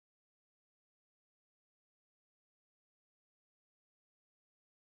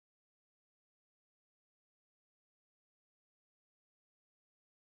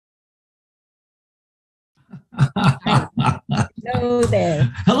Hi. Hello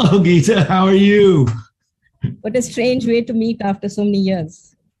there. Hello, Geeta. How are you? What a strange way to meet after so many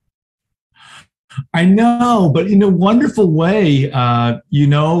years. I know, but in a wonderful way.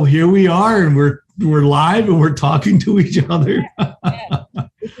 Here we are, and we're live, and we're talking to each other. Yeah.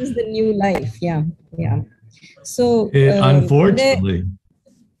 This is the new life. Yeah, yeah. So, unfortunately,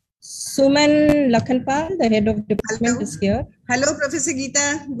 Suman Lakhanpal, the head of department, is here. Hello, Professor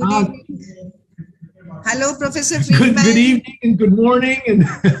Geeta. Good evening. Hello, Professor Friedman. Good evening and good morning. And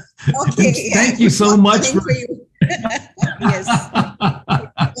okay, thank you so much for you. Yes,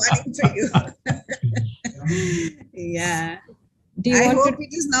 morning for you. Yeah. I hope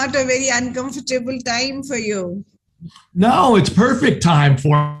it is not a very uncomfortable time for you. No, it's perfect time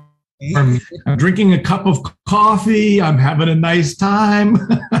for me. I'm drinking a cup of coffee. I'm having a nice time.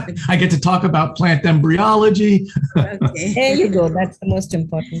 I get to talk about plant embryology. Okay. There you go. That's the most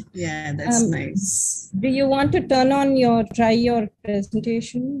important. Yeah, that's nice. Do you want to try your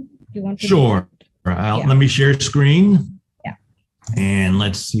presentation? Do you want to? Sure. Let me share screen. Yeah. And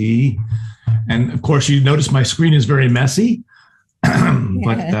let's see. And of course, you notice my screen is very messy.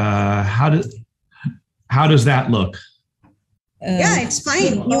 But how does that look? Yeah, it's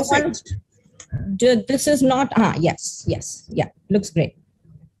fine. This is not. Yes. Yeah, looks great.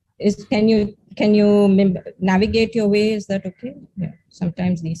 Can you navigate your way? Is that okay? Yeah.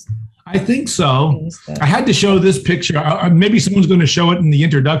 Sometimes these. I think so. I had to show this picture. Maybe someone's going to show it in the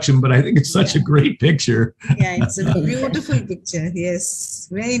introduction, but I think it's such a great picture. Yeah, it's a beautiful picture. Yes,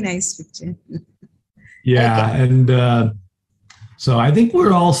 very nice picture. Yeah, okay. And so I think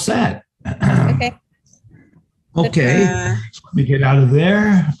we're all set. Okay. Okay, so let me get out of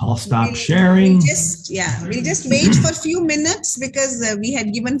there. I'll stop sharing. We'll just wait for a few minutes because we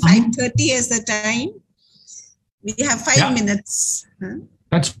had given 5:30 as the time. We have 5 minutes. Huh?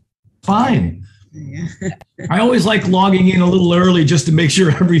 That's fine. Yeah. I always like logging in a little early just to make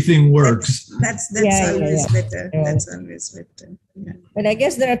sure everything works. That's always better. That's always better. Yeah. But I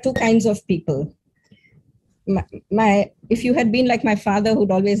guess there are two kinds of people. If you had been like my father,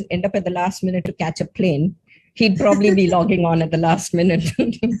 who'd always end up at the last minute to catch a plane, he'd probably be logging on at the last minute.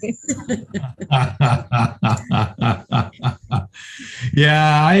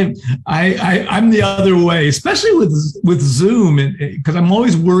 Yeah, I'm the other way, especially with Zoom, because I'm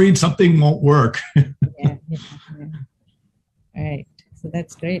always worried something won't work. Yeah. All right, so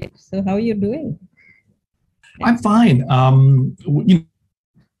that's great. So how are you doing? I'm fine.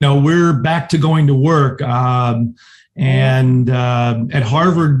 We're back to going to work. And at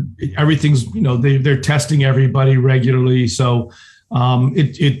Harvard, everything's, they're testing everybody regularly. So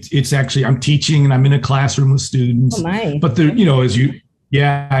it's actually, I'm teaching and I'm in a classroom with students. Oh my. But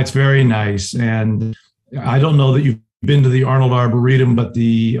it's very nice. And I don't know that you've been to the Arnold Arboretum, but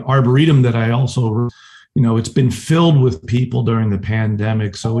the Arboretum that I also, it's been filled with people during the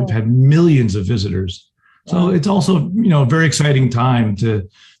pandemic. So we've had millions of visitors. So it's also, a very exciting time to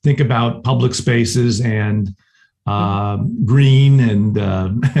think about public spaces and green and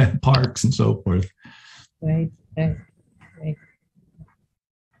parks and so forth. Right.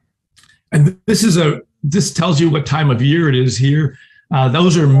 And this tells you what time of year it is here.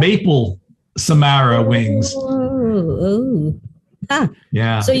 Those are maple samara wings. Oh.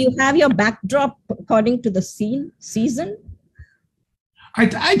 Yeah. So you have your backdrop according to the season? I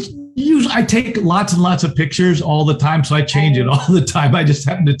take lots and lots of pictures all the time, so I change it all the time. I just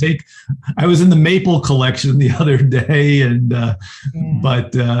happen to I was in the maple collection the other day, and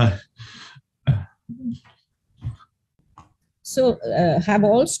So have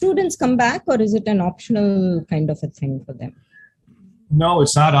all students come back, or is it an optional kind of a thing for them? No,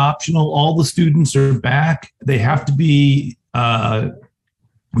 it's not optional. All the students are back. They have to be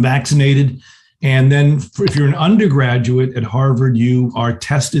vaccinated. And then if you're an undergraduate at Harvard, you are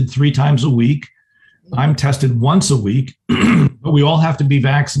tested 3 times a week. I'm tested once a week, but we all have to be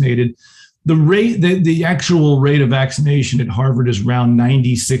vaccinated. The actual rate of vaccination at Harvard is around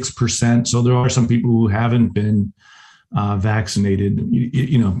 96%. So there are some people who haven't been vaccinated.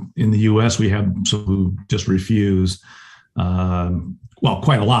 In the US, we have some who just refuse.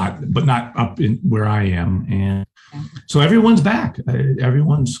 Quite a lot, but not up in where I am. And so everyone's back.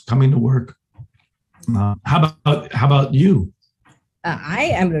 Everyone's coming to work. How about you?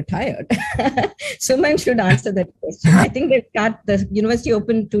 I am retired. Suman should answer that question. I think the university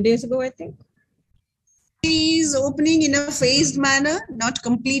opened 2 days ago, I think. It is opening in a phased manner, not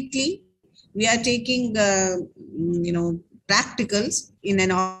completely. We are taking, practicals in an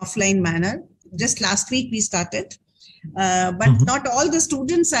offline manner. Just last week we started, but not all the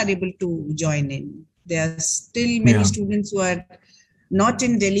students are able to join in. There are still many students who are not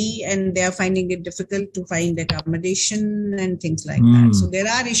in Delhi, and they are finding it difficult to find accommodation and things like that. So there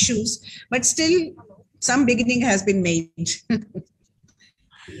are issues, but still some beginning has been made.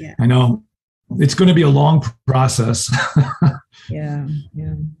 Yeah. I know it's going to be a long process. Yeah.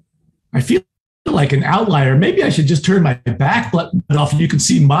 I feel like an outlier. Maybe I should just turn my back button off and you can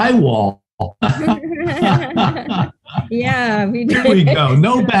see my wall. Yeah, There we go.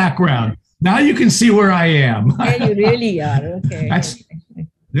 No background. Now you can see where I am. Yeah, you really are. Okay.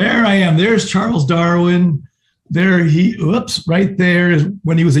 There I am. There's Charles Darwin. There right there is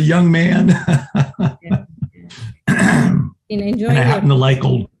when he was a young man. Yeah. And I happen to like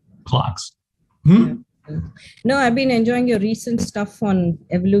old clocks. No, I've been enjoying your recent stuff on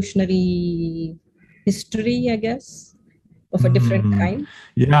evolutionary history, I guess, of a different kind.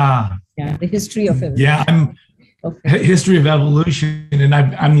 Yeah. Yeah, the history of evolution. Yeah, history of evolution, and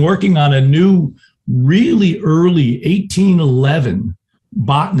I'm working on a new, really early 1811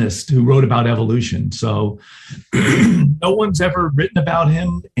 botanist who wrote about evolution. So no one's ever written about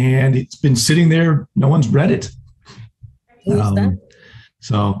him, and it's been sitting there. No one's read it. Who is that?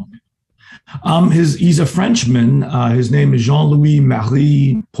 So he's a Frenchman. His name is Jean-Louis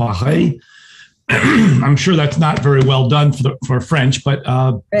Marie Poiret. I'm sure that's not very well done for French, but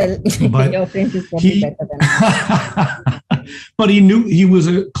Your French is probably better than but he was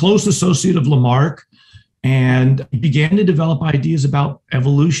a close associate of Lamarck, and began to develop ideas about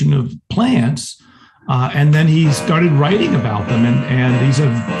evolution of plants. And then he started writing about them, and he's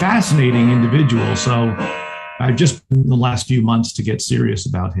a fascinating individual. So I've just in the last few months to get serious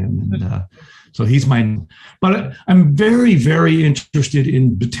about him. And so he's but I'm very, very interested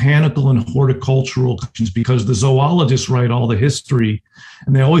in botanical and horticultural questions because the zoologists write all the history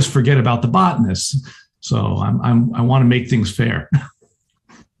and they always forget about the botanists. So I want to make things fair.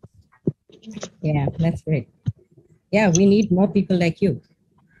 Yeah, that's great. Yeah, we need more people like you.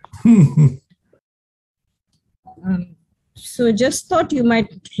 So just thought you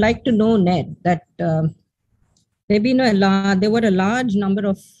might like to know, Ned, that there were a large number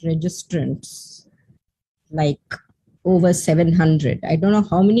of registrants, like over 700. I don't know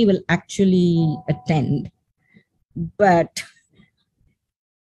how many will actually attend, but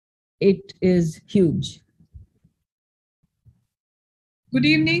it is huge. Good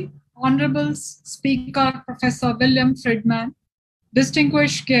evening, Honorable Speaker, Professor William Friedman,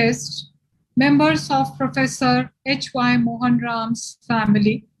 distinguished guests, members of Professor H.Y. Mohan Ram's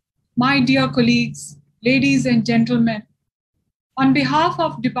family, my dear colleagues, ladies and gentlemen. On behalf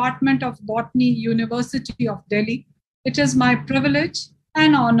of Department of Botany, University of Delhi, it is my privilege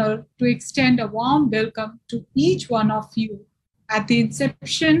and honor to extend a warm welcome to each one of you at the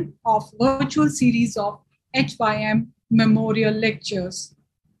inception of virtual series of HYM Memorial Lectures.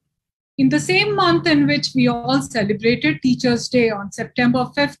 In the same month in which we all celebrated Teachers' Day on September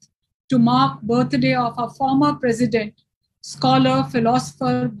 5th to mark birthday of our former president, scholar,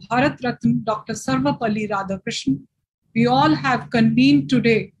 philosopher, Bharat Ratna, Dr. Sarvapalli Radhakrishnan, we all have convened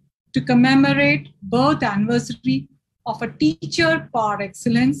today to commemorate birth anniversary of a teacher par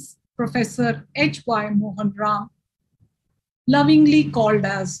excellence, Professor H.Y. Mohan Ram, lovingly called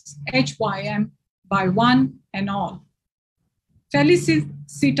as HYM by one and all.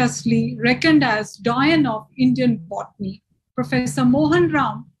 Felicitously reckoned as Doyen of Indian botany, Professor Mohan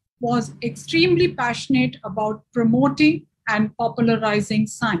Ram was extremely passionate about promoting and popularizing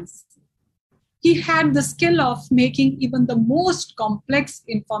science. He had the skill of making even the most complex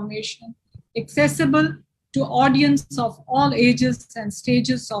information accessible to audience of all ages and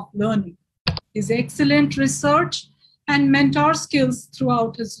stages of learning. His excellent research and mentor skills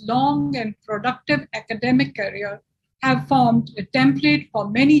throughout his long and productive academic career have formed a template for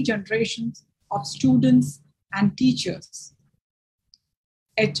many generations of students and teachers.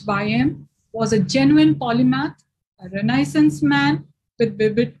 HYM was a genuine polymath, a Renaissance man with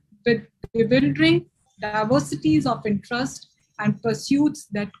bewildering diversities of interest and pursuits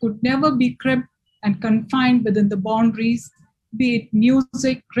that could never be cribbed and confined within the boundaries, be it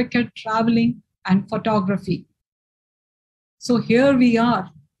music, cricket, traveling, and photography. So here we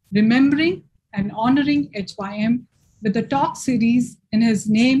are, remembering and honoring HYM with a talk series in his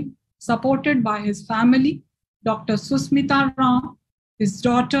name, supported by his family, Dr. Susmita Ram, his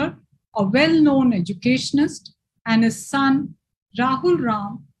daughter, a well-known educationist, and his son, Rahul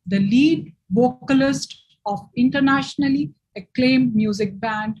Ram, the lead vocalist of internationally acclaimed music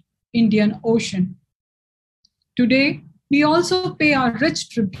band, Indian Ocean. Today, we also pay our rich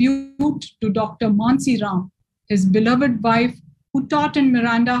tribute to Dr. Mansi Ram, his beloved wife, who taught in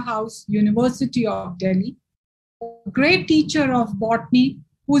Miranda House, University of Delhi, a great teacher of botany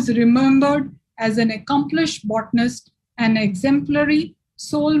who is remembered as an accomplished botanist an exemplary,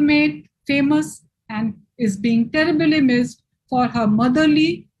 soulmate, famous, and is being terribly missed for her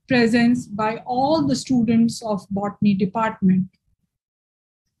motherly presence by all the students of Botany department.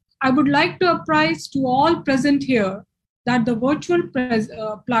 I would like to apprise to all present here that the virtual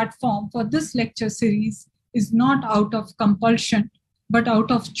platform for this lecture series is not out of compulsion, but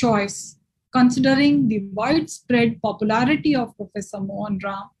out of choice, considering the widespread popularity of Professor Mohan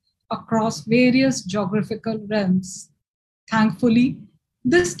Ram across various geographical realms. Thankfully,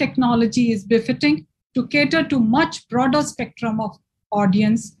 this technology is befitting to cater to much broader spectrum of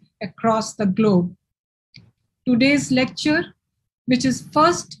audience across the globe. Today's lecture, which is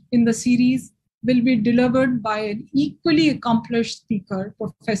first in the series, will be delivered by an equally accomplished speaker,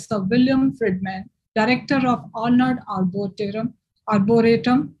 Professor William Friedman, Director of Arnold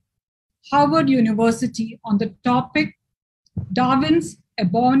Arboretum, Harvard University, on the topic Darwin's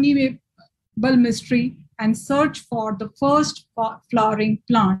Abominable Mystery and Search for the First Flowering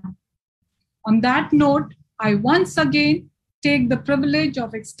Plant. On that note, I once again take the privilege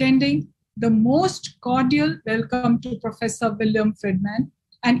of extending the most cordial welcome to Professor William Friedman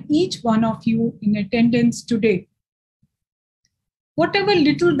and each one of you in attendance today. Whatever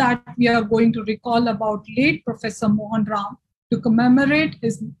little that we are going to recall about late Professor Mohan Ram to commemorate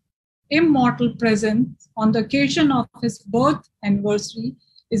his immortal presence on the occasion of his birth anniversary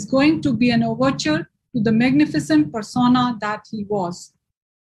is going to be an overture to the magnificent persona that he was.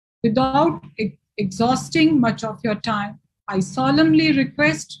 Without exhausting much of your time, I solemnly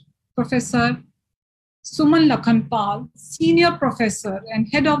request Professor Suman Lakhanpal, Senior Professor and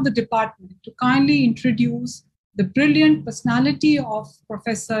Head of the Department, to kindly introduce the brilliant personality of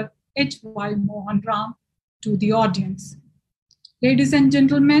Professor H.Y. Mohan Ram to the audience. Ladies and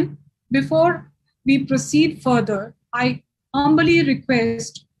gentlemen, before we proceed further, I humbly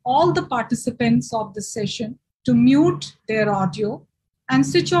request all the participants of the session to mute their audio and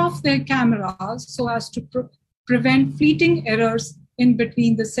switch off their cameras so as to prevent fleeting errors in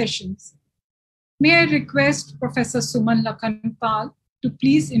between the sessions. May I request Professor Suman Lakhanpal to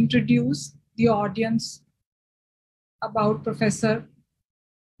please introduce the audience about Professor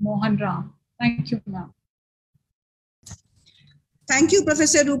Mohan Ram. Thank you, ma'am. Thank you,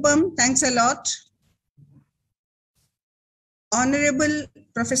 Professor Rupam. Thanks a lot. Honorable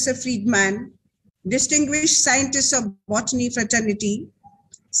Professor Friedman, distinguished scientists of Botany fraternity,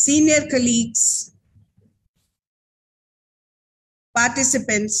 senior colleagues,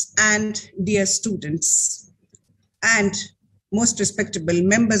 participants, and dear students, and most respectable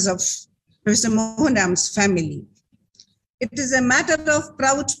members of Professor Mohan Ram's family. It is a matter of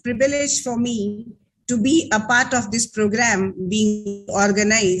proud privilege for me to be a part of this program being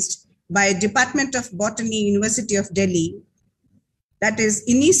organized by Department of Botany, University of Delhi. That is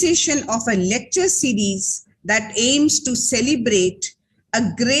initiation of a lecture series that aims to celebrate a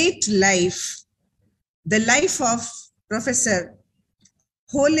great life, the life of Professor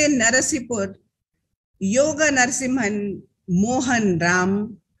Hole Narasipur Yoga Narasimhan Mohan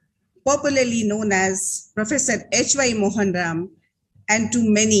Ram, popularly known as Professor H.Y. Mohan Ram, and to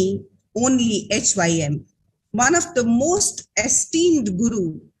many only HYM, one of the most esteemed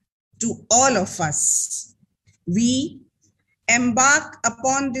guru to all of us. We embark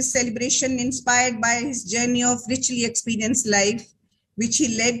upon this celebration inspired by his journey of richly experienced life, which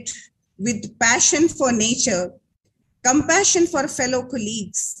he led with passion for nature, compassion for fellow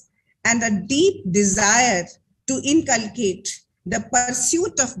colleagues, and a deep desire to inculcate the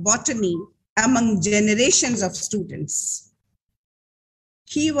pursuit of botany among generations of students.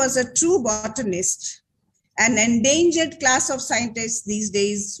 He was a true botanist, an endangered class of scientists these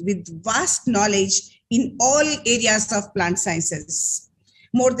days with vast knowledge in all areas of plant sciences.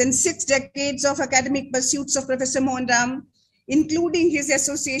 More than 6 decades of academic pursuits of Professor Mohan Ram, including his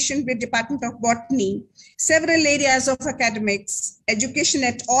association with Department of Botany, several areas of academics, education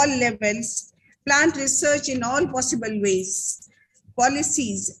at all levels, plant research in all possible ways,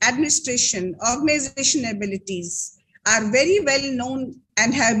 policies, administration, organization abilities are very well known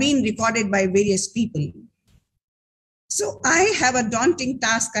and have been recorded by various people. So I have a daunting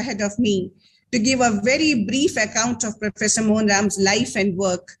task ahead of me to give a very brief account of Professor Mohan Ram's life and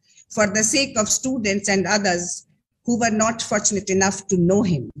work for the sake of students and others who were not fortunate enough to know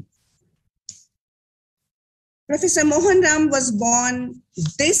him. Professor Mohan Ram was born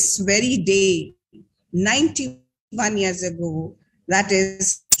this very day, 91 years ago, that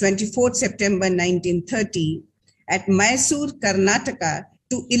is 24th September 1930, at Mysore, Karnataka,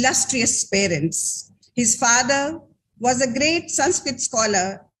 to illustrious parents. His father was a great Sanskrit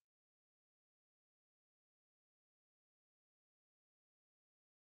scholar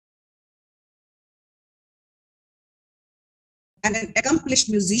and an accomplished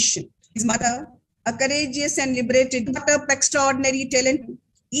musician. His mother, a courageous and liberated daughter of extraordinary talent.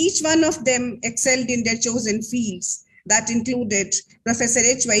 Each one of them excelled in their chosen fields. That included Professor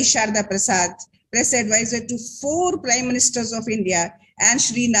H.Y. Sharda Prasad, press advisor to 4 Prime Ministers of India, and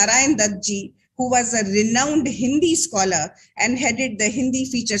Shri Narayan Duttji, who was a renowned Hindi scholar and headed the Hindi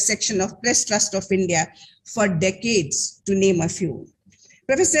feature section of Press Trust of India for decades, to name a few.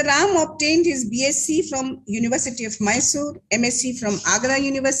 Professor Ram obtained his BSc from University of Mysore, MSc from Agra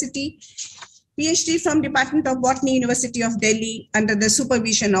University, PhD from Department of Botany, University of Delhi, under the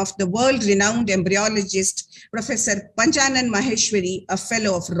supervision of the world-renowned embryologist, Professor Panchanan Maheshwari, a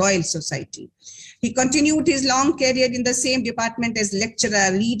fellow of Royal Society. He continued his long career in the same department as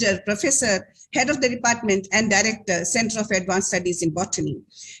lecturer, leader, professor, head of the department, and director, Center of Advanced Studies in Botany.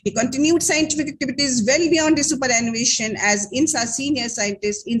 He continued scientific activities well beyond his superannuation as INSA senior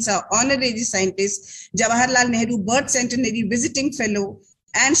scientist, INSA honorary scientist, Jawaharlal Nehru Birth Centenary visiting fellow,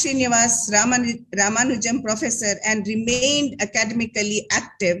 and Srinivas Ramanujam professor, and remained academically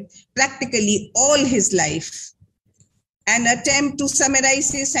active practically all his life. An attempt to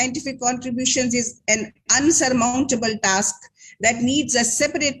summarize his scientific contributions is an unsurmountable task that needs a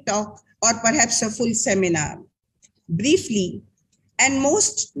separate talk or perhaps a full seminar. Briefly, and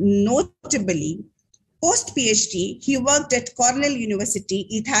most notably, post-PhD, he worked at Cornell University,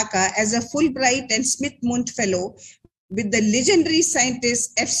 Ithaca, as a Fulbright and Smith-Mundt Fellow with the legendary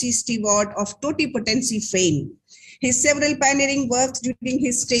scientist F.C. Stewart of totipotency fame. His several pioneering works during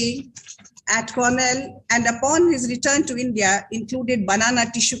his stay at Cornell and upon his return to India included banana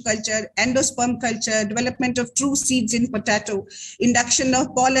tissue culture, endosperm culture, development of true seeds in potato, induction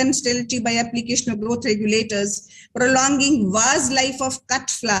of pollen sterility by application of growth regulators, prolonging vase life of cut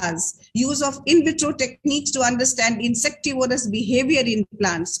flowers, use of in vitro techniques to understand insectivorous behavior in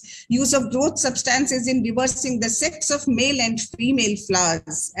plants, use of growth substances in reversing the sex of male and female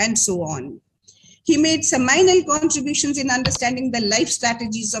flowers, and so on. He made seminal contributions in understanding the life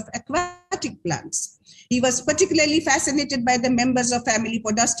strategies of aquatic plants. He was particularly fascinated by the members of family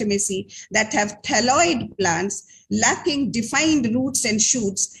Podostemaceae that have thalloid plants lacking defined roots and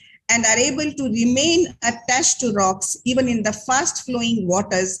shoots and are able to remain attached to rocks even in the fast-flowing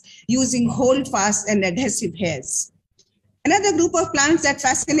waters using holdfast and adhesive hairs. Another group of plants that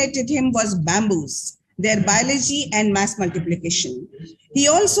fascinated him was bamboos, their biology and mass multiplication. He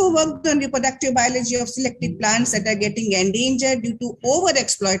also worked on reproductive biology of selected plants that are getting endangered due to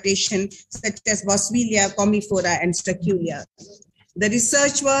overexploitation, such as Boswellia, Commiphora, and Straculia. The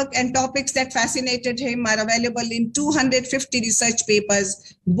research work and topics that fascinated him are available in 250 research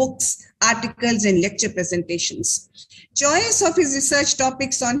papers, books, articles, and lecture presentations. Choice of his research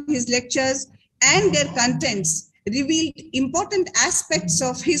topics on his lectures and their contents revealed important aspects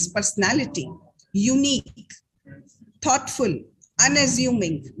of his personality: unique, thoughtful,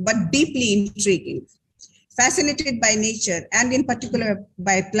 unassuming, but deeply intriguing, fascinated by nature and in particular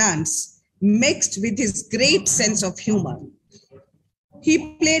by plants, mixed with his great sense of humor.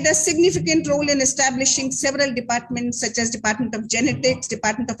 He played a significant role in establishing several departments such as Department of Genetics,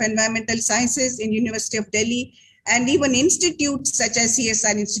 Department of Environmental Sciences in University of Delhi, and even institutes such as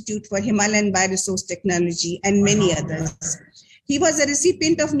CSR Institute for Himalayan Bioresource Technology and many others. He was a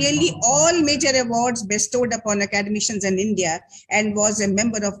recipient of nearly all major awards bestowed upon academicians in India and was a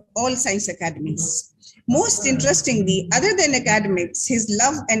member of all science academies. Most interestingly, other than academics, his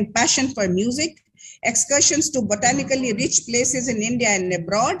love and passion for music, excursions to botanically rich places in India and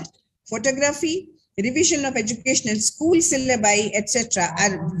abroad, photography, revision of educational school syllabi, etc.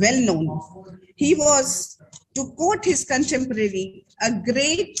 are well known. He was, to quote his contemporary, a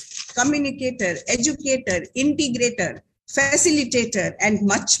great communicator, educator, integrator, facilitator, and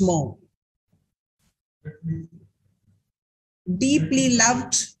much more. Deeply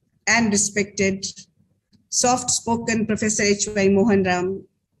loved and respected, soft-spoken Professor H.Y. Mohan Ram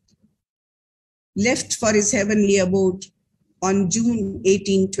left for his heavenly abode on June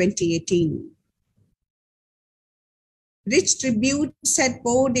 18, 2018. Rich tributes had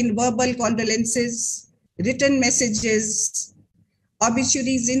poured in verbal condolences, written messages,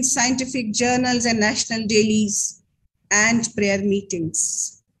 obituaries in scientific journals and national dailies, and prayer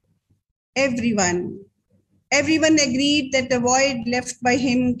meetings. Everyone agreed that the void left by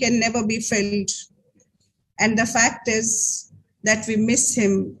him can never be filled. And the fact is that we miss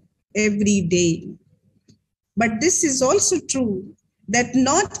him every day. But this is also true, that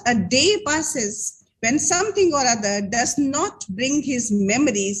not a day passes when something or other does not bring his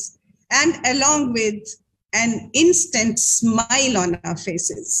memories and along with an instant smile on our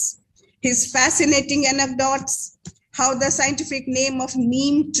faces. His fascinating anecdotes, how the scientific name of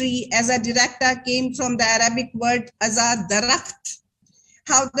neem tree as a directa came from the Arabic word azad darakht,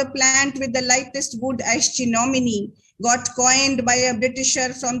 how the plant with the lightest wood as chinomini got coined by a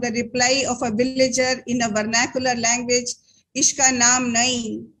Britisher from the reply of a villager in a vernacular language, ishka naam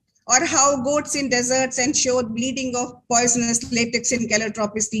nahi, or how goats in deserts ensured bleeding of poisonous latex in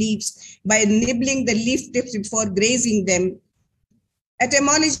calotropis leaves by nibbling the leaf tips before grazing them.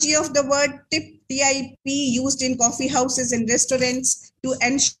 Etymology of the word tip, TIP, used in coffee houses and restaurants to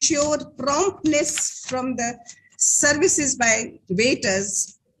ensure promptness from the services by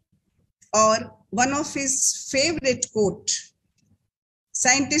waiters, or one of his favorite quote,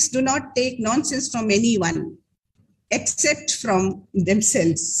 scientists do not take nonsense from anyone except from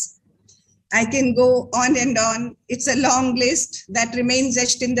themselves. I can go on and on. It's a long list that remains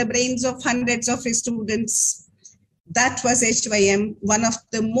etched in the brains of hundreds of his students. That was HYM, one of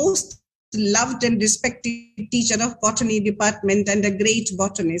the most loved and respected teacher of botany department and a great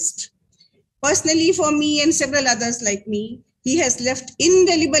botanist. Personally, for me and several others like me, he has left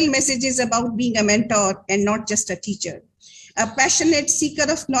indelible messages about being a mentor and not just a teacher, a passionate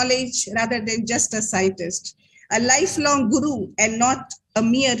seeker of knowledge rather than just a scientist, a lifelong guru and not a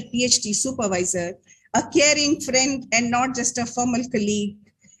mere PhD supervisor, a caring friend and not just a formal colleague,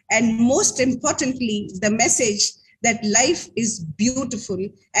 and most importantly, the message that life is beautiful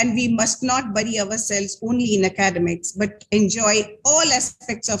and we must not bury ourselves only in academics, but enjoy all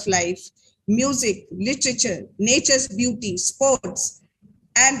aspects of life, music, literature, nature's beauty, sports,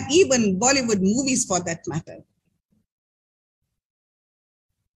 and even Bollywood movies for that matter.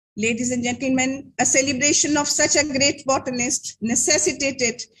 Ladies and gentlemen, a celebration of such a great botanist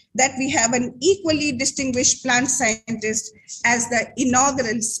necessitated that we have an equally distinguished plant scientist as the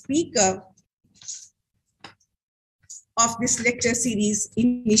inaugural speaker of this lecture series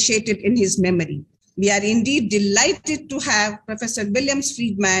initiated in his memory. We are indeed delighted to have Professor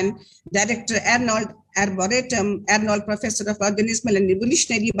Friedman, Director Arnold Arboretum, Arnold Professor of Organismal and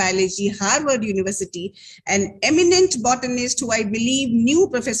Evolutionary Biology, Harvard University, an eminent botanist who I believe knew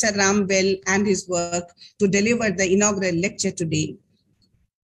Professor Ram well and his work, to deliver the inaugural lecture today.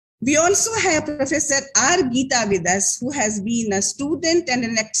 We also have Professor R. Geeta with us, who has been a student and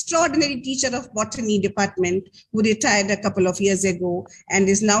an extraordinary teacher of botany department, who retired a couple of years ago and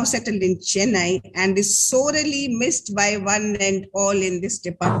is now settled in Chennai and is sorely missed by one and all in this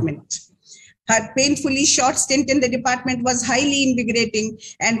department. Her painfully short stint in the department was highly invigorating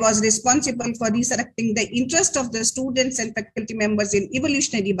and was responsible for resurrecting the interest of the students and faculty members in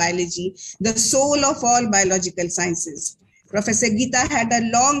evolutionary biology, the soul of all biological sciences. Professor Geeta had a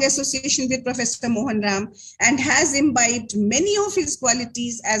long association with Professor Mohan Ram and has imbibed many of his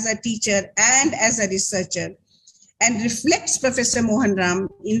qualities as a teacher and as a researcher, and reflects Professor Mohan Ram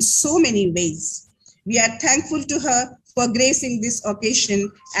in so many ways. We are thankful to her for gracing this occasion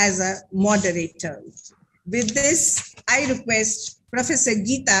as a moderator. With this, I request Professor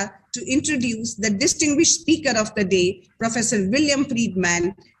Geeta to introduce the distinguished speaker of the day, Professor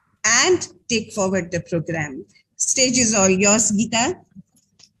Friedman, and take forward the program. Stage is all yours, Geeta.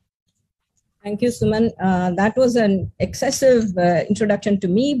 Thank you, Suman. That was an excessive introduction to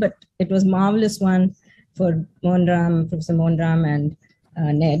me, but it was a marvelous one for Mohan Ram, Professor Mohan Ram and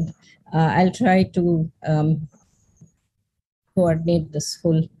Ned. I'll try to coordinate this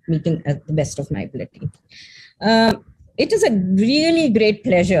whole meeting at the best of my ability. It is a really great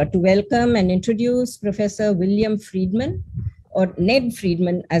pleasure to welcome and introduce Professor Friedman, or Ned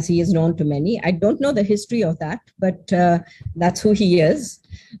Friedman, as he is known to many. I don't know the history of that, but that's who he is.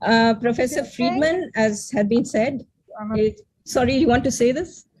 Professor Friedman, as had been said, sorry, you want to say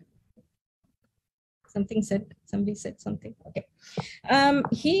this? Somebody said something. Okay.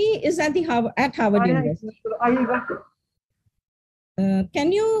 He is at Harvard University.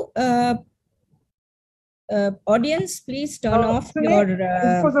 Can you, audience, please turn off your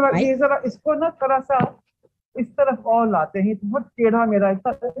mic? इस तरफ और लाते हैं, बहुत टेढ़ा मेरा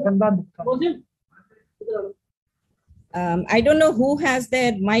इतना गंदा दिखता है. I don't know who has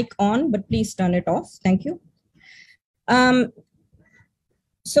their mic on, but please turn it off. Thank you.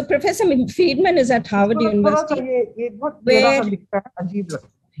 So Professor Friedman is at Harvard University. ये बहुत टेढ़ा दिखता है, अजीब लगता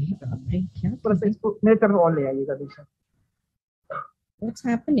है. थोड़ा सा इसको मेरे तरफ और ले आइएगा देखिए. What's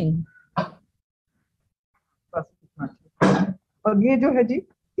happening? और ये जो है जी,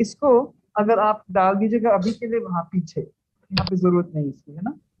 इसको अगर आप डाल दीजिएगा अभी के लिए वहां पीछे, यहाँ पे जरूरत नहीं इसकी, है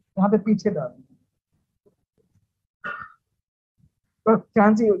ना, यहाँ पे पीछे डाल दीजिए. तो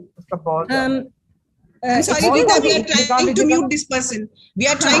चांसी उसका बहुत sorry, Geeta, we are trying to mute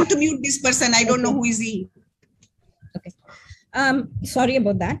this person. I don't know who is he. Okay. Sorry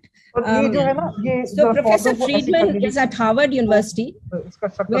about that. और ये जो है ना, ये So Professor पौधों को ऐसे Friedman करने is at Harvard University, इसका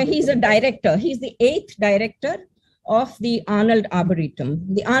शक्ल where he's a director. He's the 8th director of the Arnold Arboretum.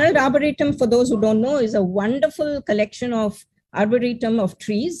 The Arnold Arboretum, for those who don't know, is a wonderful collection of arboretum of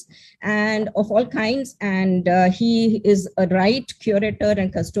trees and of all kinds. And he is a right curator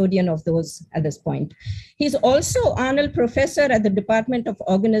and custodian of those at this point. He's also Arnold Professor at the Department of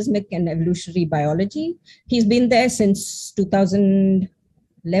Organismic and Evolutionary Biology. He's been there since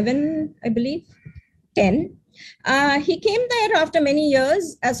 2011, I believe, 10. He came there after many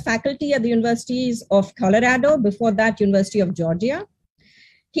years as faculty at the universities of Colorado, before that University of Georgia.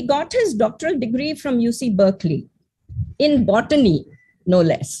 He got his doctoral degree from UC Berkeley in botany, no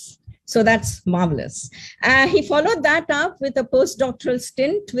less. So that's marvelous. He followed that up with a postdoctoral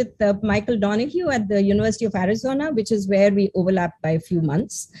stint with Michael Donahue at the University of Arizona, which is where we overlapped by a few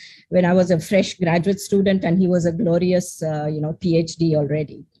months when I was a fresh graduate student and he was a glorious, PhD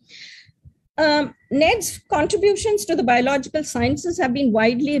already. Ned's contributions to the biological sciences have been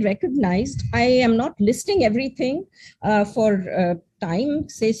widely recognized. I am not listing everything for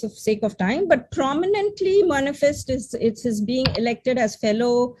sake of time, but prominently manifest is his being elected as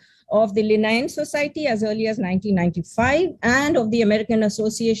fellow of the Linnaean Society as early as 1995 and of the American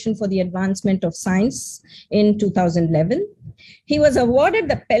Association for the Advancement of Science in 2011. He was awarded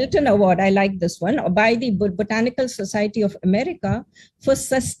the Pelton Award, I like this one, by the Botanical Society of America for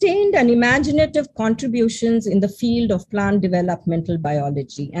sustained and imaginative contributions in the field of plant developmental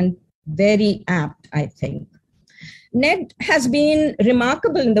biology, and very apt, I think. Ned has been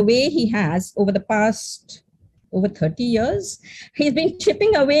remarkable in the way he has over the past over 30 years. He's been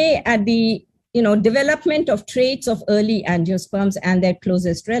chipping away at the development of traits of early angiosperms and their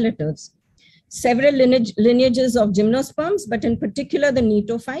closest relatives. Several lineages of gymnosperms, but in particular the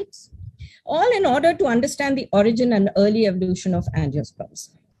neophytes, all in order to understand the origin and early evolution of angiosperms.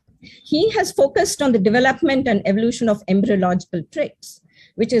 He has focused on the development and evolution of embryological traits,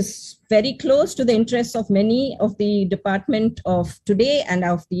 which is very close to the interests of many of the department of today and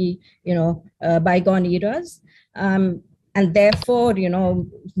of the bygone eras. And therefore,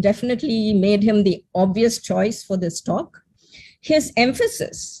 definitely made him the obvious choice for this talk. His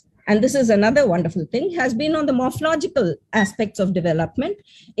emphasis, and this is another wonderful thing, has been on the morphological aspects of development,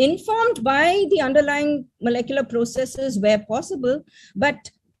 informed by the underlying molecular processes where possible,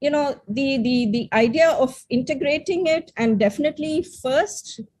 but the idea of integrating it and definitely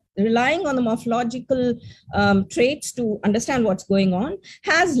first relying on the morphological traits to understand what's going on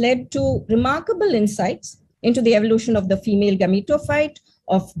has led to remarkable insights into the evolution of the female gametophyte,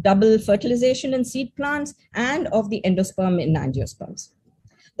 of double fertilization in seed plants, and of the endosperm in angiosperms.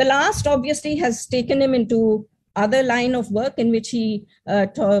 The last obviously has taken him into other line of work in which he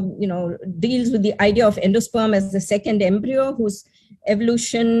deals with the idea of endosperm as the second embryo, whose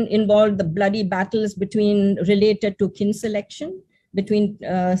evolution involved the bloody battles related to kin selection between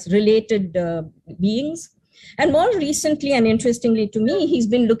related beings. And more recently and interestingly to me, he's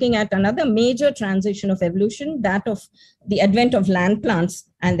been looking at another major transition of evolution, that of the advent of land plants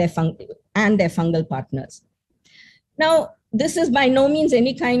and their fungal partners. Now, this is by no means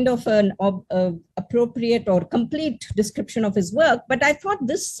any kind of an appropriate or complete description of his work, but I thought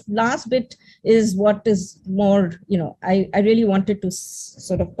this last bit is what is more, I really wanted to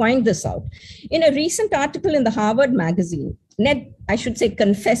sort of point this out. In a recent article in the Harvard magazine, Ned, I should say,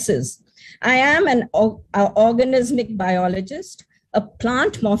 confesses, I am an organismic biologist, a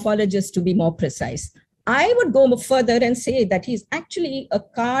plant morphologist to be more precise. I would go further and say that he's actually a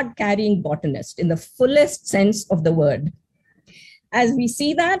card-carrying botanist in the fullest sense of the word. As we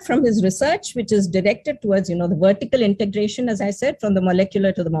see that from his research, which is directed towards, the vertical integration, as I said, from the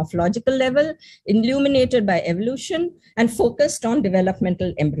molecular to the morphological level, illuminated by evolution and focused on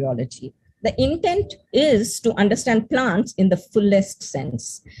developmental embryology. The intent is to understand plants in the fullest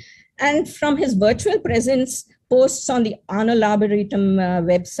sense. And from his virtual presence, posts on the Arnold Arboretum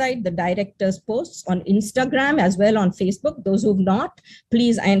website, the director's posts on Instagram, as well on Facebook. Those who've not,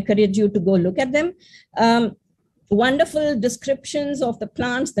 please, I encourage you to go look at them. Wonderful descriptions of the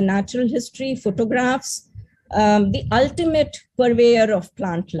plants, the natural history, photographs, the ultimate purveyor of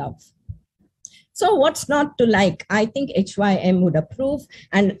plant love. So what's not to like? I think HYM would approve,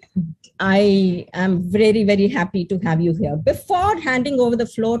 and I am very, very happy to have you here. Before handing over the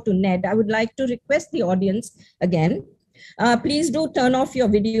floor to Ned, I would like to request the audience again, please do turn off your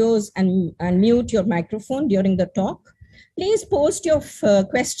videos and mute your microphone during the talk. Please post your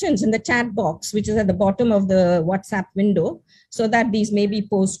questions in the chat box, which is at the bottom of the WhatsApp window, so that these may be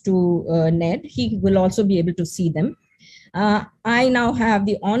posed to Ned. He will also be able to see them. I now have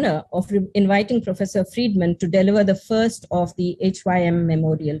the honor of inviting Professor Friedman to deliver the first of the HYM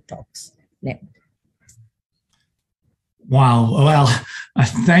Memorial Talks. Ned. Wow. Well,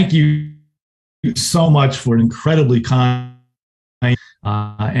 thank you so much for an incredibly kind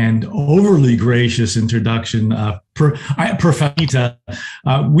and overly gracious introduction. Professor,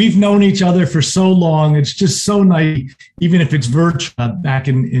 we've known each other for so long. It's just so nice, even if it's virtual, back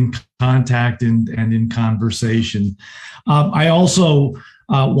in contact and in conversation. I also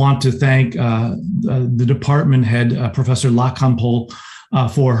want to thank the department head, Professor Lakampol,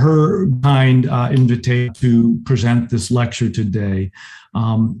 for her kind invitation to present this lecture today.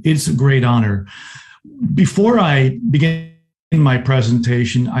 It's a great honor. Before I begin my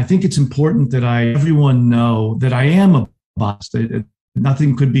presentation, I think it's important that everyone know that I am a botanist.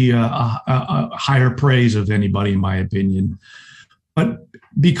 Nothing could be a higher praise of anybody, in my opinion. But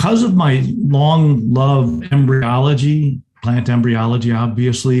because of my long love embryology, plant embryology,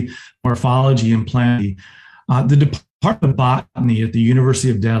 obviously, morphology and plant, the Department of Botany at the University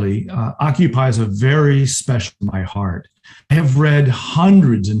of Delhi occupies a very special in my heart. I have read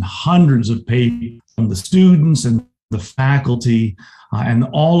hundreds and hundreds of papers from the students and the faculty and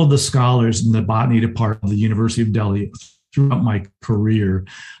all of the scholars in the botany department of the University of Delhi throughout my career.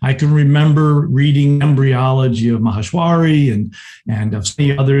 I can remember reading embryology of Maheshwari and of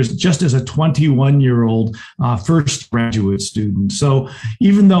many others just as a 21-year-old first graduate student. So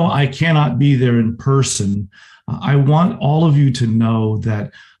even though I cannot be there in person, I want all of you to know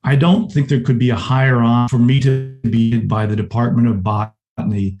that I don't think there could be a higher honor for me to be by the Department of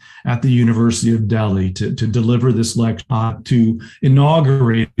Botany at the University of Delhi to deliver this lecture, to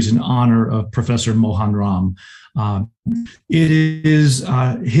inaugurate in honor of Professor Mohan Ram. It is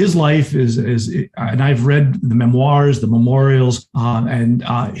his life is, and I've read the memoirs, the memorials, and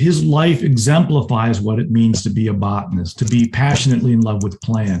his life exemplifies what it means to be a botanist, to be passionately in love with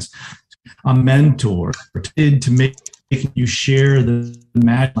plants, a mentor, to make you share the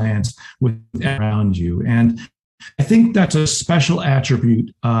magic plants with around you. And I think that's a special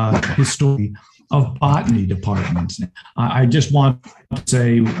attribute, history of botany departments. I just want to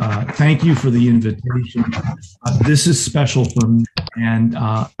say thank you for the invitation. This is special for me, and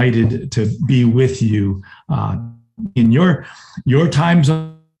excited to be with you in your time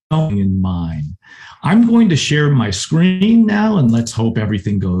zone and in mine. I'm going to share my screen now, and let's hope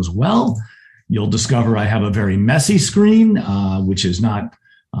everything goes well. You'll discover I have a very messy screen, which is not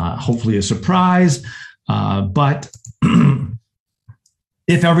hopefully a surprise. But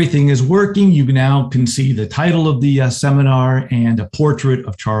if everything is working, you now can see the title of the seminar and a portrait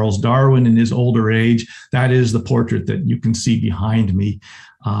of Charles Darwin in his older age. That is the portrait that you can see behind me.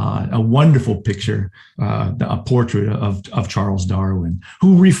 A wonderful picture, a portrait of Charles Darwin,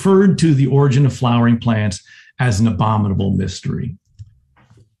 who referred to the origin of flowering plants as an abominable mystery.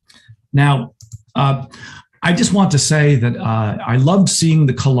 Now, I just want to say that I loved seeing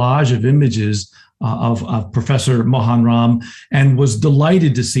the collage of images of Professor Mohan Ram, and was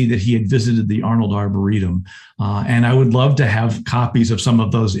delighted to see that he had visited the Arnold Arboretum. And I would love to have copies of some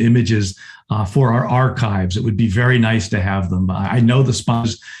of those images for our archives. It would be very nice to have them. I know the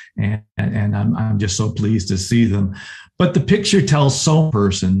spots, and I'm just so pleased to see them. But the picture tells so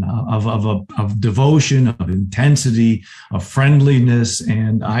person of devotion, of intensity, of friendliness,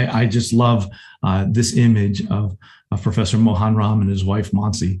 and I just love this image of Professor Mohan Ram and his wife,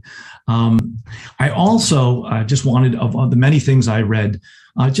 Mansi. I also just wanted, of the many things I read,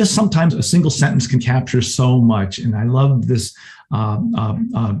 just sometimes a single sentence can capture so much. And I love this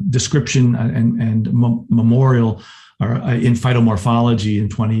description and memorial in phytomorphology in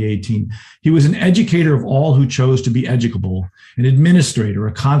 2018. He was an educator of all who chose to be educable, an administrator,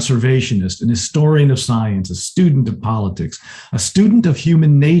 a conservationist, an historian of science, a student of politics, a student of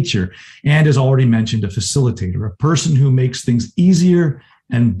human nature, and, as already mentioned, a facilitator, a person who makes things easier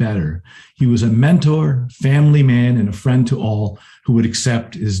and better. He was a mentor, family man, and a friend to all who would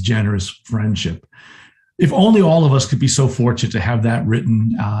accept his generous friendship. If only all of us could be so fortunate to have that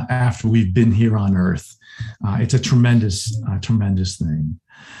written after we've been here on Earth. It's a tremendous, tremendous thing.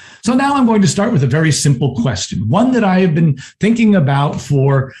 So now I'm going to start with a very simple question, one that I have been thinking about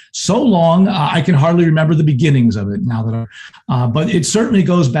for so long, I can hardly remember the beginnings of it now that but it certainly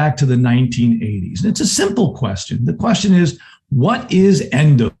goes back to the 1980s. And it's a simple question. The question is, what is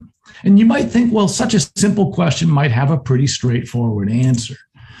endo? And you might think, well, such a simple question might have a pretty straightforward answer.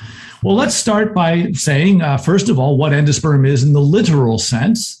 Well, let's start by saying, first of all, what endosperm is in the literal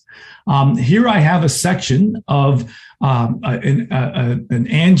sense. Here I have a section of an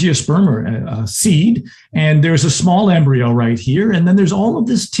angiosperm or a seed, and there's a small embryo right here, and then there's all of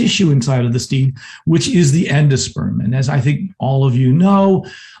this tissue inside of the seed, which is the endosperm. And as I think all of you know,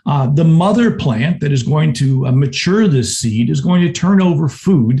 the mother plant that is going to mature this seed is going to turn over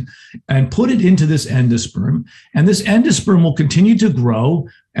food and put it into this endosperm, and this endosperm will continue to grow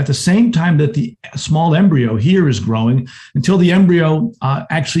at the same time that the small embryo here is growing until the embryo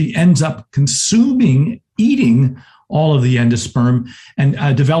actually ends up eating all of the endosperm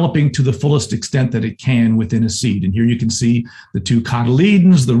and developing to the fullest extent that it can within a seed. And here you can see the two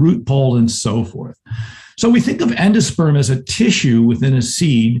cotyledons, the root pole, and so forth. So we think of endosperm as a tissue within a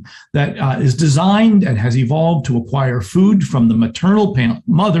seed that is designed and has evolved to acquire food from the maternal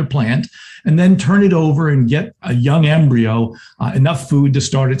mother plant and then turn it over and get a young embryo enough food to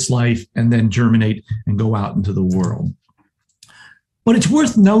start its life and then germinate and go out into the world. But it's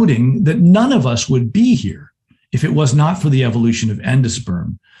worth noting that none of us would be here if it was not for the evolution of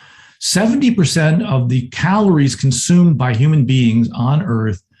endosperm. 70% of the calories consumed by human beings on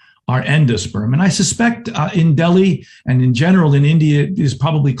Earth are endosperm. And I suspect in Delhi and in general in India, it is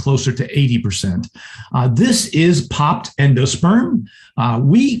probably closer to 80%. This is popped endosperm.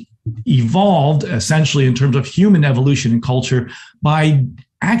 We evolved essentially in terms of human evolution and culture by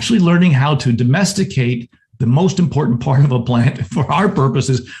actually learning how to domesticate the most important part of a plant for our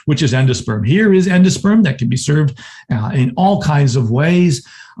purposes, which is endosperm. Here is endosperm that can be served in all kinds of ways.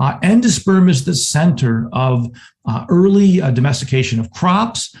 Endosperm is the center of early domestication of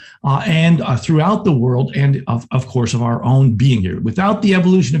crops and throughout the world, and of course of our own being here. Without the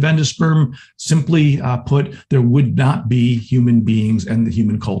evolution of endosperm, simply put, there would not be human beings and the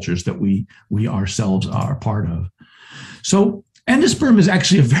human cultures that we ourselves are part of. So endosperm is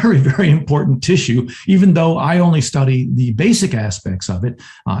actually a very, very important tissue. Even though I only study the basic aspects of it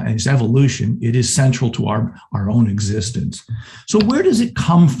and its evolution, it is central to our own existence. So where does it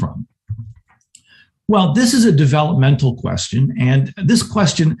come from? Well, this is a developmental question, and this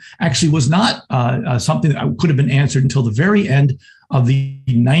question actually was not something that could have been answered until the very end of the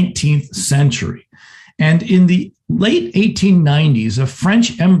 19th century. And in the late 1890s, a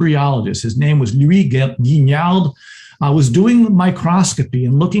French embryologist, his name was Louis Guignard, was doing microscopy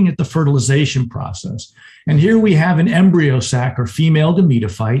and looking at the fertilization process. And here we have an embryo sac or female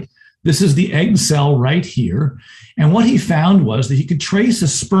gametophyte. This is the egg cell right here. And what he found was that he could trace a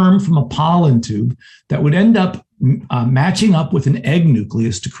sperm from a pollen tube that would end up matching up with an egg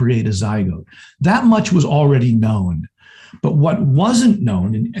nucleus to create a zygote. That much was already known. But what wasn't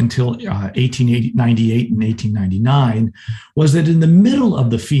known until 1898 and 1899 was that in the middle of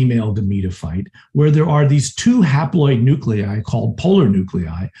the female gametophyte, where there are these two haploid nuclei called polar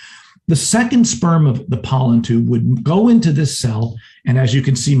nuclei, the second sperm of the pollen tube would go into this cell, and as you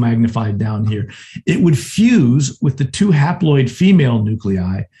can see magnified down here, it would fuse with the two haploid female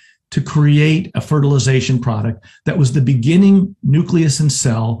nuclei to create a fertilization product that was the beginning nucleus and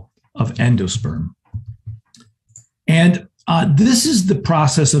cell of endosperm. And this is the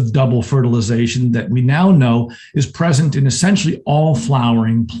process of double fertilization that we now know is present in essentially all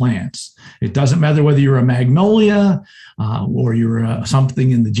flowering plants. It doesn't matter whether you're a magnolia or you're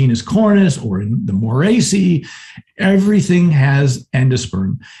something in the genus Cornus or in the Moraceae, everything has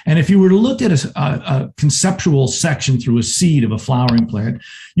endosperm. And if you were to look at a conceptual section through a seed of a flowering plant,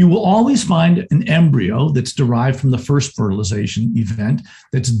 you will always find an embryo that's derived from the first fertilization event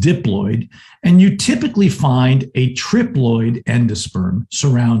that's diploid, and you typically find a triploid endosperm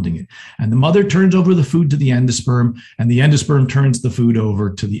surrounding it. And the mother turns over the food to the endosperm, and the endosperm turns the food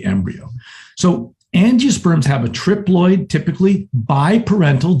over to the embryo. So angiosperms have a triploid, typically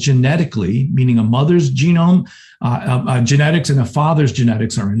biparental genetically, meaning a mother's genome, genetics, and a father's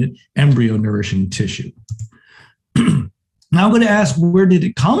genetics are in it, embryo nourishing tissue. Now I'm going to ask, where did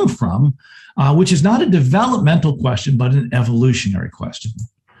it come from? Which is not a developmental question, but an evolutionary question.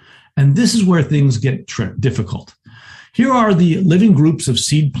 And this is where things get difficult. Here are the living groups of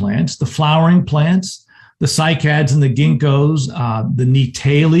seed plants, the flowering plants, the cycads and the ginkgos, the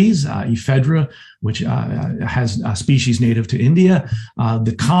Nitales, ephedra, which has a species native to India.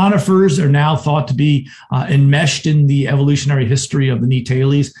 The conifers are now thought to be enmeshed in the evolutionary history of the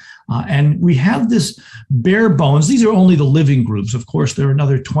Nitales. And we have this bare bones. These are only the living groups. Of course, there are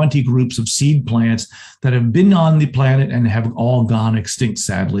another 20 groups of seed plants that have been on the planet and have all gone extinct,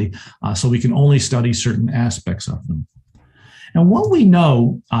 sadly. So we can only study certain aspects of them. And what we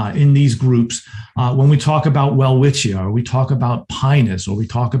know in these groups, when we talk about Welwitschia, or we talk about Pinus, or we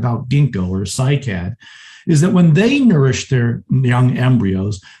talk about ginkgo or cycad, is that when they nourish their young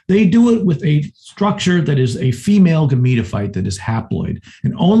embryos, they do it with a structure that is a female gametophyte that is haploid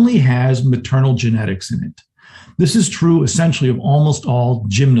and only has maternal genetics in it. This is true essentially of almost all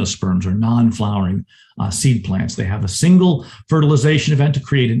gymnosperms or non-flowering seed plants. They have a single fertilization event to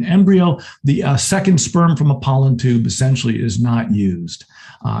create an embryo. The second sperm from a pollen tube essentially is not used,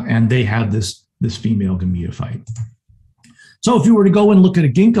 and they have this female gametophyte. So if you were to go and look at a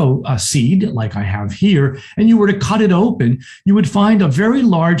ginkgo seed, like I have here, and you were to cut it open, you would find a very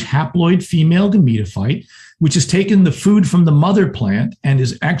large haploid female gametophyte, which has taken the food from the mother plant and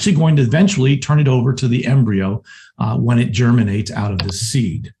is actually going to eventually turn it over to the embryo when it germinates out of the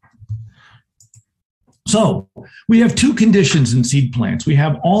seed. So we have two conditions in seed plants. We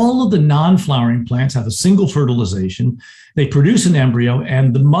have all of the non-flowering plants have a single fertilization. They produce an embryo,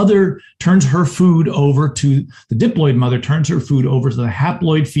 and the mother turns her food over to, the diploid mother turns her food over to the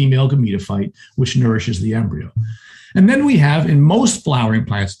haploid female gametophyte, which nourishes the embryo. And then we have, in most flowering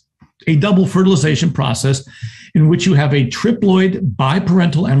plants, a double fertilization process in which you have a triploid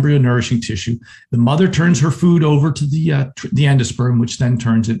biparental embryo nourishing tissue. The mother turns her food over to the endosperm, which then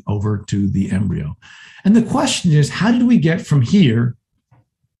turns it over to the embryo. And the question is, how did we get from here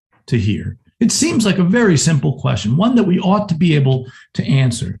to here? It seems like a very simple question, one that we ought to be able to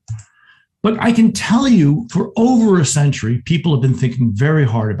answer. But I can tell you, for over a century, people have been thinking very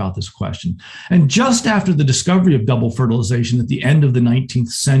hard about this question. And just after the discovery of double fertilization at the end of the 19th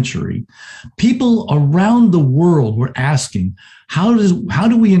century, people around the world were asking, how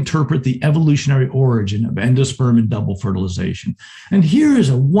do we interpret the evolutionary origin of endosperm and double fertilization? And here is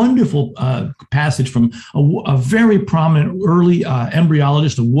a wonderful passage from a very prominent early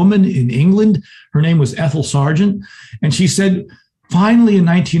embryologist, a woman in England. Her name was Ethel Sargent. And she said, finally, in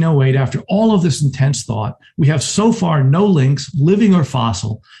 1908, after all of this intense thought, we have so far no links, living or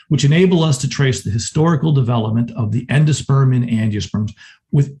fossil, which enable us to trace the historical development of the endosperm and angiosperms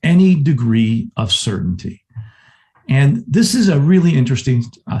with any degree of certainty. And this is a really interesting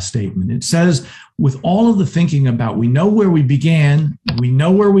statement. It says, with all of the thinking about, we know where we began, we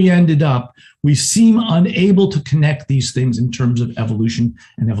know where we ended up, we seem unable to connect these things in terms of evolution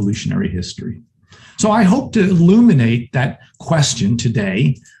and evolutionary history. So I hope to illuminate that question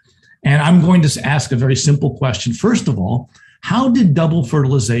today. And I'm going to ask a very simple question. First of all, how did double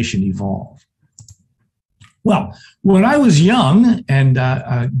fertilization evolve? Well, when I was young, and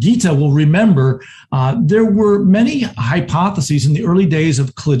Gita will remember, there were many hypotheses in the early days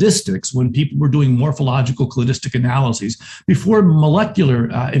of cladistics when people were doing morphological cladistic analyses before molecular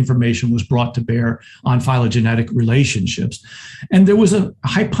information was brought to bear on phylogenetic relationships. And there was a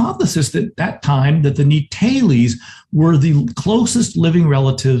hypothesis at that time that the Nitales were the closest living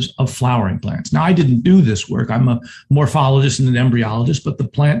relatives of flowering plants. Now, I didn't do this work. I'm a morphologist and an embryologist, but the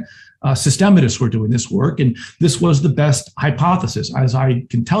plant systematists were doing this work, and this was the best hypothesis. As I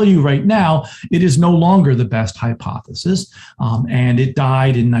can tell you right now, it is no longer the best hypothesis, and it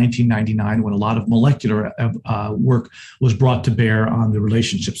died in 1999 when a lot of molecular work was brought to bear on the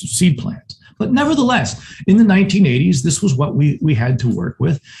relationships of seed plants. But nevertheless, in the 1980s, this was what we had to work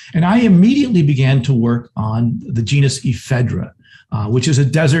with, and I immediately began to work on the genus Ephedra, which is a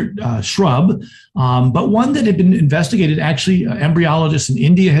desert shrub, but one that had been investigated. Actually, embryologists in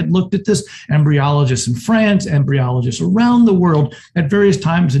India had looked at this, embryologists in France, embryologists around the world at various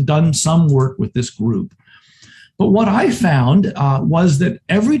times had done some work with this group. But what I found was that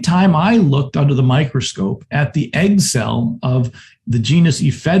every time I looked under the microscope at the egg cell of the genus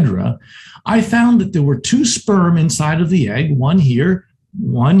Ephedra, I found that there were two sperm inside of the egg, one here,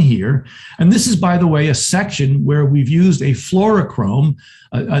 one here. And this is, by the way, a section where we've used a fluorochrome,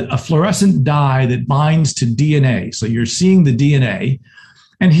 a fluorescent dye that binds to DNA. So you're seeing the DNA.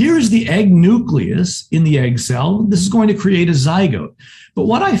 And here's the egg nucleus in the egg cell. This is going to create a zygote. But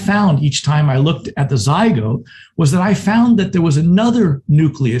what I found each time I looked at the zygote was that I found that there was another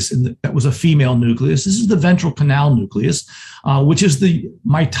nucleus that was a female nucleus. This is the ventral canal nucleus, which is the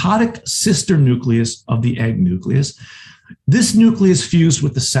mitotic sister nucleus of the egg nucleus. This nucleus fused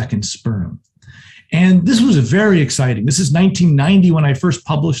with the second sperm. And this was very exciting. This is 1990 when I first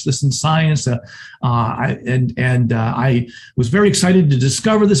published this in Science. I was very excited to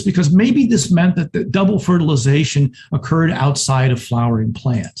discover this because maybe this meant that the double fertilization occurred outside of flowering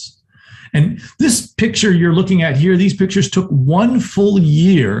plants. And this picture you're looking at here, these pictures took 1 full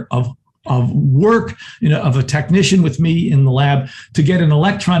year of work, of a technician with me in the lab to get an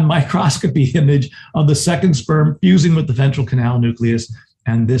electron microscopy image of the second sperm fusing with the ventral canal nucleus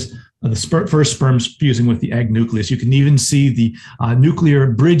and this first sperms fusing with the egg nucleus. You can even see the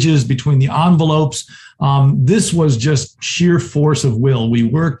nuclear bridges between the envelopes. This was just sheer force of will. We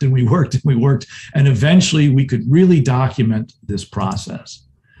worked and we worked and we worked, and eventually we could really document this process.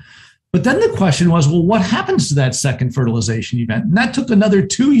 But then the question was, well, what happens to that second fertilization event? And that took another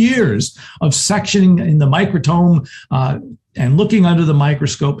 2 years of sectioning in the microtome and looking under the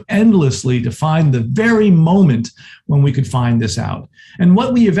microscope endlessly to find the very moment when we could find this out. And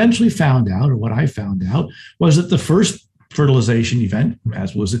what we eventually found out, or what I found out, was that the first fertilization event,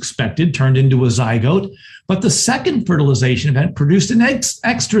 as was expected, turned into a zygote, but the second fertilization event produced an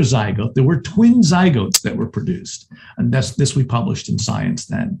extra zygote. There were twin zygotes that were produced, and this we published in Science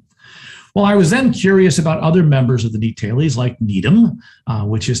then. Well, I was then curious about other members of the Nitales, like Needham,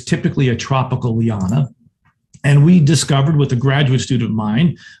 which is typically a tropical liana. And we discovered with a graduate student of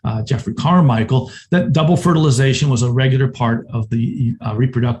mine, Jeffrey Carmichael, that double fertilization was a regular part of the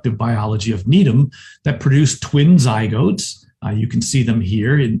reproductive biology of Needham that produced twin zygotes. You can see them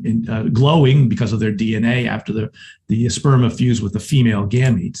here in glowing because of their DNA after the sperm fused with the female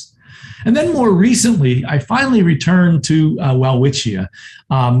gametes. And then more recently, I finally returned to Welwitschia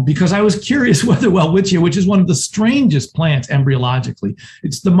because I was curious whether Welwitschia, which is one of the strangest plants embryologically,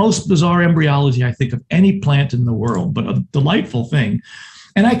 it's the most bizarre embryology, I think, of any plant in the world, but a delightful thing.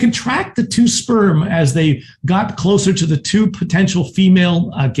 And I could track the two sperm as they got closer to the two potential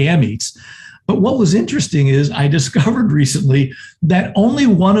female gametes. But what was interesting is I discovered recently that only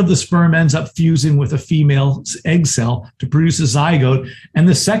one of the sperm ends up fusing with a female egg cell to produce a zygote, and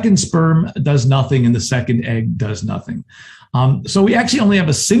the second sperm does nothing, and the second egg does nothing. So we actually only have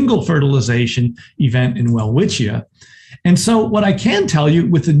a single fertilization event in Welwitschia. And so what I can tell you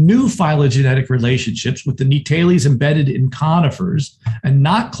with the new phylogenetic relationships with the Nitales embedded in conifers and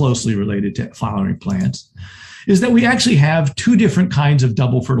not closely related to flowering plants is that we actually have two different kinds of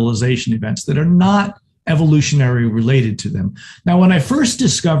double fertilization events that are not evolutionary related to them. Now, when I first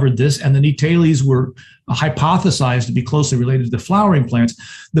discovered this and the Nitales were hypothesized to be closely related to the flowering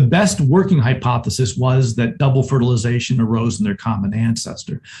plants, the best working hypothesis was that double fertilization arose in their common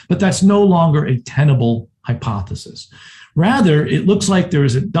ancestor. But that's no longer a tenable hypothesis. Rather, it looks like there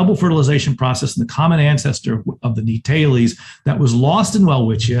is a double fertilization process in the common ancestor of the Nitales that was lost in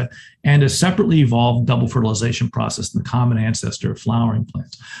Welwitschia and a separately evolved double fertilization process in the common ancestor of flowering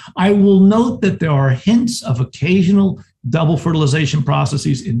plants. I will note that there are hints of occasional double fertilization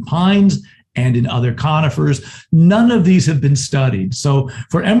processes in pines and in other conifers. None of these have been studied. So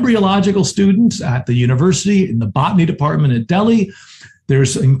for embryological students at the university, in the botany department at Delhi,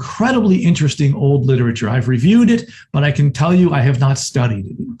 there's incredibly interesting old literature. I've reviewed it, but I can tell you I have not studied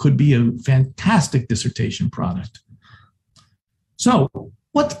it. It could be a fantastic dissertation product. So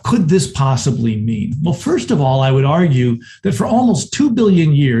what could this possibly mean? Well, first of all, I would argue that for almost 2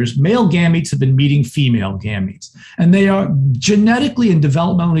 billion years, male gametes have been meeting female gametes, and they are genetically and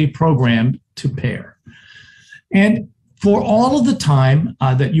developmentally programmed to pair. And for all of the time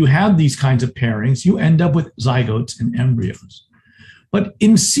that you have these kinds of pairings, you end up with zygotes and embryos. But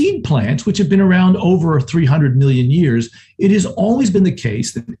in seed plants, which have been around over 300 million years, it has always been the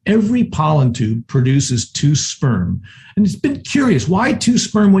case that every pollen tube produces 2 sperm. And it's been curious, why 2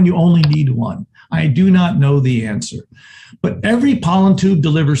 sperm when you only need 1? I do not know the answer. But every pollen tube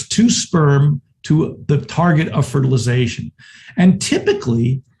delivers 2 sperm to the target of fertilization. And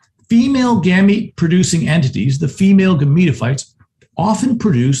typically, female gamete-producing entities, the female gametophytes, often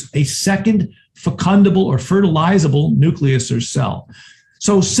produce a second fecundable or fertilizable nucleus or cell.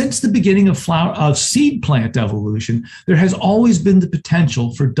 So since the beginning of seed plant evolution, there has always been the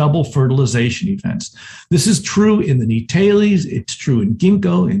potential for double fertilization events. This is true in the Nitales, it's true in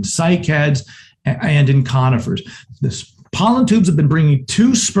ginkgo, in cycads, and in conifers. The pollen tubes have been bringing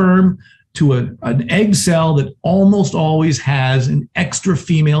 2 sperm to an egg cell that almost always has an extra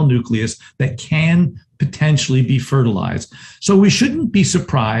female nucleus that can potentially be fertilized. So we shouldn't be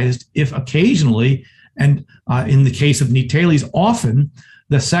surprised if occasionally, and in the case of Nitales, often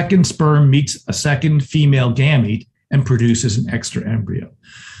the second sperm meets a second female gamete and produces an extra embryo.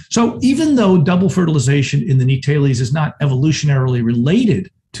 So even though double fertilization in the Nitales is not evolutionarily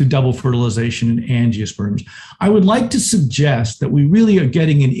related to double fertilization in angiosperms, I would like to suggest that we really are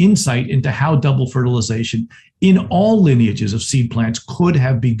getting an insight into how double fertilization in all lineages of seed plants could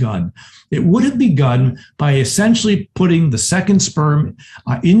have begun. It would have begun by essentially putting the second sperm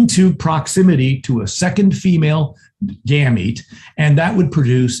into proximity to a second female gamete, and that would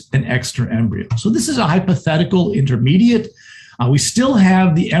produce an extra embryo. So this is a hypothetical intermediate. We still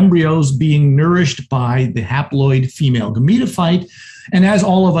have the embryos being nourished by the haploid female gametophyte, And as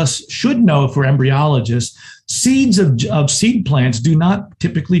all of us should know if we're embryologists, seeds of seed plants do not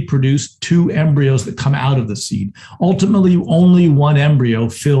typically produce two embryos that come out of the seed. Ultimately, only one embryo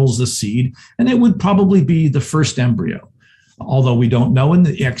fills the seed, and it would probably be the first embryo. Although we don't know in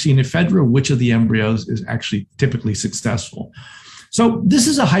the ephedra which of the embryos is actually typically successful. So this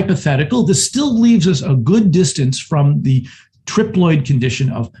is a hypothetical. This still leaves us a good distance from the triploid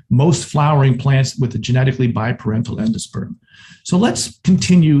condition of most flowering plants with a genetically biparental endosperm. So let's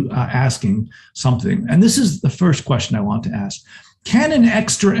continue asking something. And this is the first question I want to ask. Can an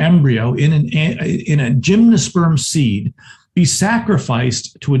extra embryo in a gymnosperm seed be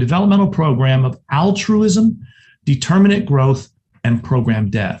sacrificed to a developmental program of altruism, determinate growth, and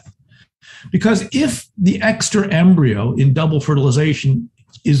programmed death? Because if the extra embryo in double fertilization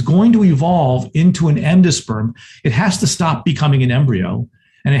is going to evolve into an endosperm, it has to stop becoming an embryo,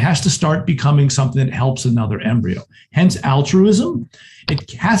 and it has to start becoming something that helps another embryo. Hence altruism.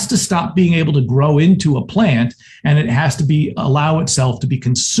 It has to stop being able to grow into a plant, and it has to allow itself to be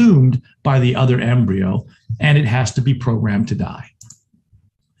consumed by the other embryo, and it has to be programmed to die.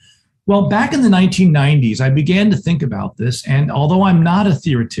 Well, back in the 1990s, I began to think about this, and although I'm not a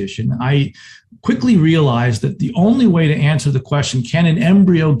theoretician, I quickly realized that the only way to answer the question, can an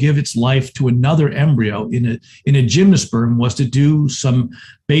embryo give its life to another embryo in a gymnosperm, was to do some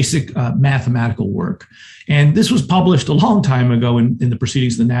basic mathematical work. And this was published a long time ago in the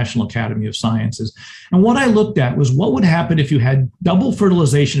Proceedings of the National Academy of Sciences. And what I looked at was what would happen if you had double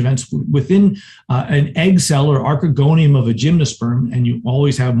fertilization events within an egg cell or archegonium of a gymnosperm, and you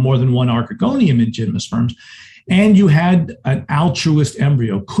always have more than one archegonium in gymnosperms, and you had an altruist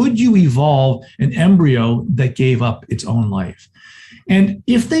embryo. Could you evolve an embryo that gave up its own life? And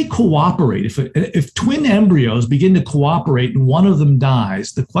if they cooperate, if twin embryos begin to cooperate and one of them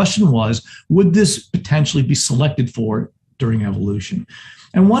dies, the question was, would this potentially be selected for during evolution?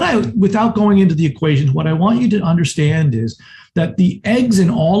 And without going into the equations, what I want you to understand is that the eggs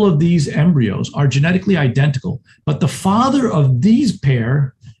in all of these embryos are genetically identical, but the father of these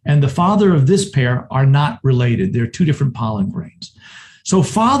pair and the father of this pair are not related. They're two different pollen grains. So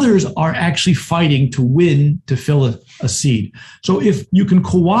fathers are actually fighting to win to fill a seed. So if you can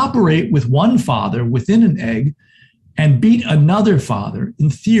cooperate with one father within an egg and beat another father,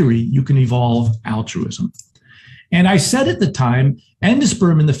 in theory, you can evolve altruism. And I said at the time,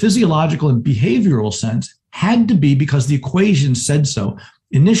 endosperm in the physiological and behavioral sense had to be, because the equation said so,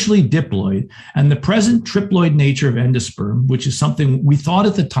 initially diploid, and the present triploid nature of endosperm, which is something we thought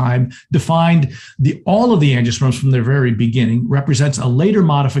at the time defined all of the angiosperms from their very beginning, represents a later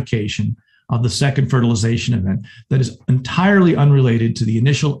modification of the second fertilization event that is entirely unrelated to the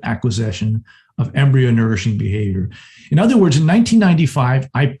initial acquisition of embryo nourishing behavior. In other words, in 1995,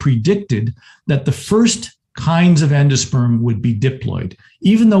 I predicted that the first kinds of endosperm would be diploid,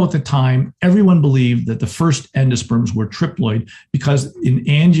 even though at the time everyone believed that the first endosperms were triploid, because in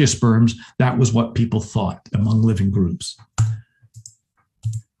angiosperms, that was what people thought among living groups.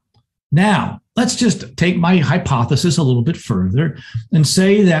 Now, let's just take my hypothesis a little bit further and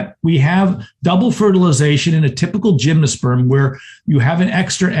say that we have double fertilization in a typical gymnosperm where you have an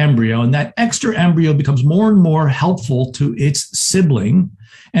extra embryo, and that extra embryo becomes more and more helpful to its sibling,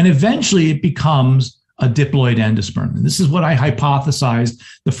 and eventually it becomes a diploid endosperm. And this is what I hypothesized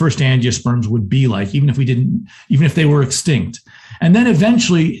the first angiosperms would be like, even if they were extinct. And then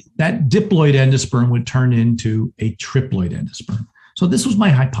eventually that diploid endosperm would turn into a triploid endosperm. So this was my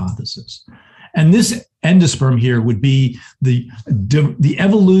hypothesis. And this endosperm here would be the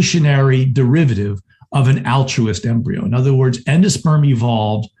evolutionary derivative of an altruist embryo. In other words, endosperm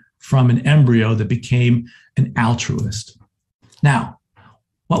evolved from an embryo that became an altruist. Now,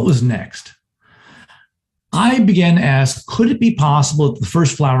 what was next? I began to ask, could it be possible that the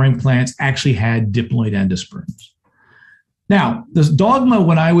first flowering plants actually had diploid endosperms? Now, this dogma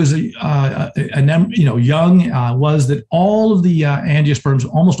when I was young was that all of the angiosperms,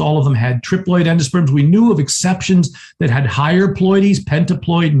 almost all of them had triploid endosperms. We knew of exceptions that had higher ploidies,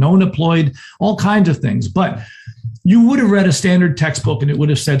 pentaploid, nonaploid, all kinds of things. But you would have read a standard textbook and it would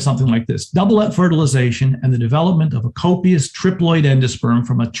have said something like this: double fertilization and the development of a copious triploid endosperm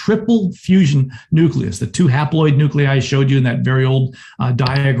from a triple fusion nucleus. The two haploid nuclei I showed you in that very old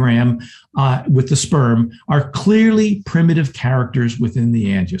diagram with the sperm are clearly primitive characters within the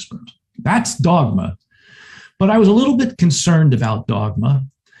angiosperms. That's dogma. But I was a little bit concerned about dogma.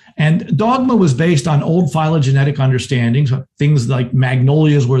 And dogma was based on old phylogenetic understandings. Things like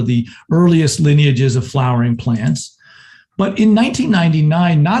magnolias were the earliest lineages of flowering plants. But in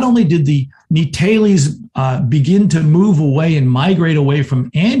 1999, not only did the Nitales begin to move away and migrate away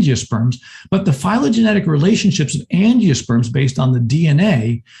from angiosperms, but the phylogenetic relationships of angiosperms based on the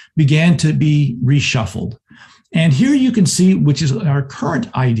DNA began to be reshuffled. And here you can see, which is our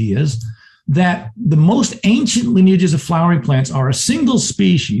current ideas, that the most ancient lineages of flowering plants are a single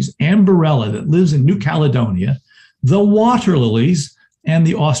species, Amborella, that lives in New Caledonia, the water lilies, and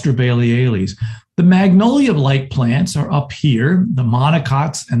the Austrobaileales. The magnolia-like plants are up here. The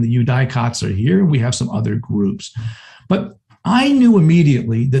monocots and the eudicots are here. We have some other groups. But I knew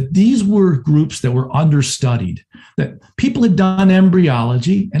immediately that these were groups that were understudied, that people had done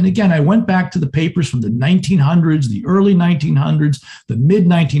embryology. And again, I went back to the papers from the 1900s, the early 1900s, the mid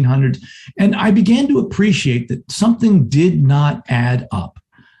 1900s, and I began to appreciate that something did not add up,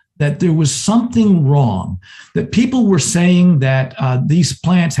 that there was something wrong, that people were saying that these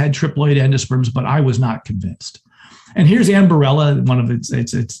plants had triploid endosperms, but I was not convinced. And here's Amborella, one of it's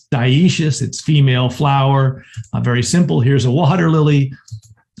dioecious, it's female flower, very simple. Here's a water lily.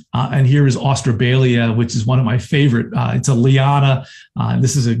 And here is Austrobaileia, which is one of my favorite. It's a liana.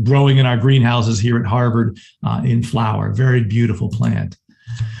 This is growing in our greenhouses here at Harvard in flower. Very beautiful plant.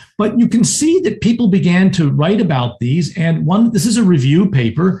 But you can see that people began to write about these. And this is a review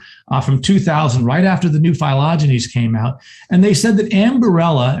paper from 2000, right after the new phylogenies came out. And they said that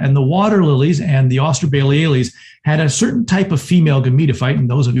Amborella and the water lilies and the Austrobaileales had a certain type of female gametophyte. And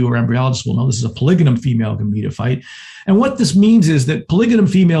those of you who are embryologists will know this is a polygynum female gametophyte. And what this means is that polygynum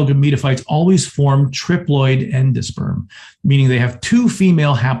female gametophytes always form triploid endosperm, meaning they have two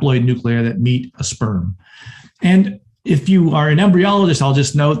female haploid nuclei that meet a sperm. And if you are an embryologist, I'll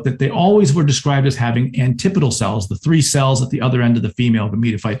just note that they always were described as having antipodal cells, the three cells at the other end of the female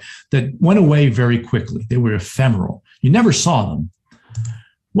gametophyte that went away very quickly. They were ephemeral. You never saw them.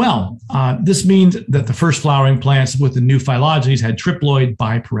 Well, this means that the first flowering plants with the new phylogenies had triploid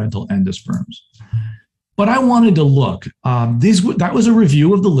biparental endosperms. But I wanted to look. That was a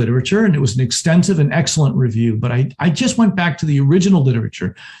review of the literature, and it was an extensive and excellent review. But I just went back to the original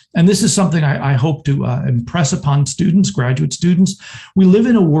literature. And this is something I hope to impress upon students, graduate students. We live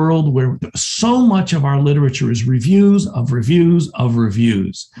in a world where so much of our literature is reviews of reviews of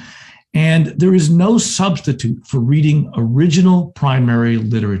reviews. And there is no substitute for reading original primary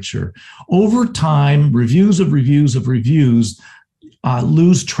literature. Over time, reviews of reviews of reviews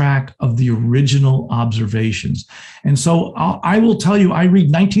lose track of the original observations. And so I will tell you, I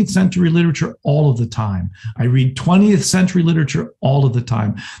read 19th century literature all of the time. I read 20th century literature all of the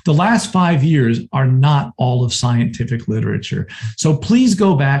time. The last 5 years are not all of scientific literature. So please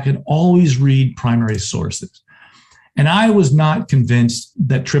go back and always read primary sources. And I was not convinced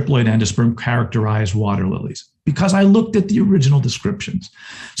that triploid endosperm characterized water lilies because I looked at the original descriptions.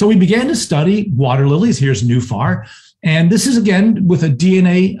 So we began to study water lilies. Here's Nufar. And this is, again, with a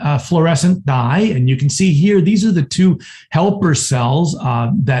DNA fluorescent dye. And you can see here, these are the two helper cells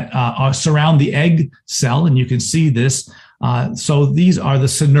that surround the egg cell. And you can see this. So these are the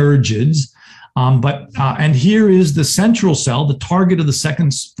synergids. And here is the central cell, the target of the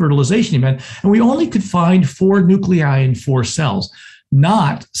second fertilization event. And we only could find 4 nuclei in 4 cells,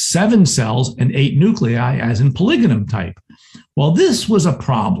 not 7 cells and 8 nuclei as in polygynum type. Well, this was a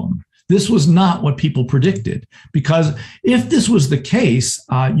problem. This was not what people predicted, because if this was the case,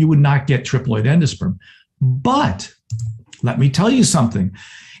 you would not get triploid endosperm. But let me tell you something.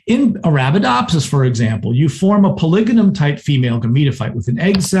 In Arabidopsis, for example, you form a polygynum type female gametophyte with an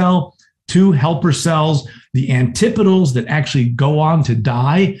egg cell, 2 helper cells, the antipodals that actually go on to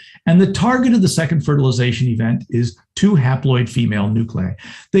die, and the target of the second fertilization event is 2 haploid female nuclei.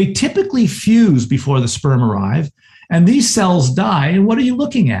 They typically fuse before the sperm arrive, and these cells die, and what are you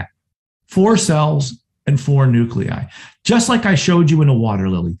looking at? 4 cells and 4 nuclei, just like I showed you in a water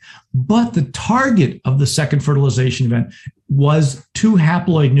lily. But the target of the second fertilization event was 2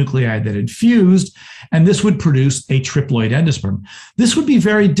 haploid nuclei that had fused, and this would produce a triploid endosperm. This would be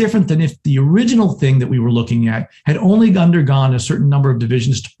very different than if the original thing that we were looking at had only undergone a certain number of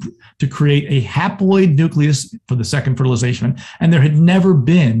divisions to create a haploid nucleus for the second fertilization event, and there had never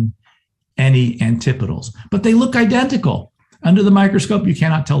been any antipodals. But they look identical. Under the microscope, you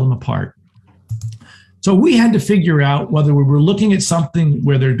cannot tell them apart. So we had to figure out whether we were looking at something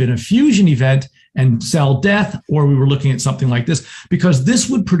where there had been a fusion event and cell death, or we were looking at something like this, because this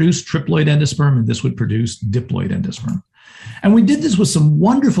would produce triploid endosperm and this would produce diploid endosperm. And we did this with some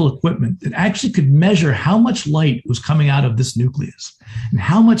wonderful equipment that actually could measure how much light was coming out of this nucleus and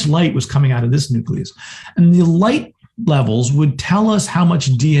how much light was coming out of this nucleus. And the light levels would tell us how much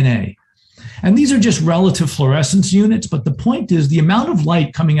DNA. And these are just relative fluorescence units, but the point is the amount of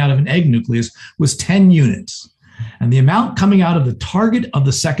light coming out of an egg nucleus was 10 units. And the amount coming out of the target of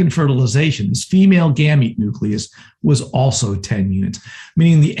the second fertilization, this female gamete nucleus, was also 10 units,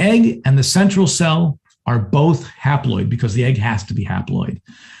 meaning the egg and the central cell are both haploid because the egg has to be haploid.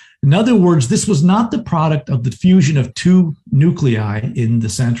 In other words, this was not the product of the fusion of two nuclei in the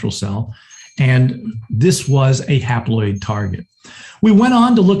central cell, and this was a haploid target. We went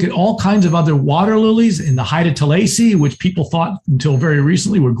on to look at all kinds of other water lilies in the Hydatulaceae, which people thought until very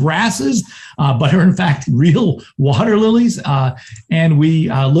recently were grasses, but are in fact real water lilies. And we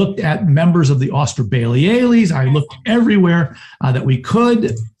looked at members of the Austrobaileales. I looked everywhere that we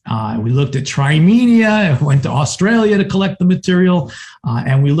could. We looked at Trimenia, went to Australia to collect the material,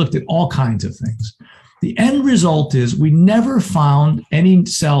 and we looked at all kinds of things. The end result is we never found any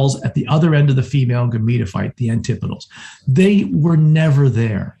cells at the other end of the female gametophyte, the antipodals. They were never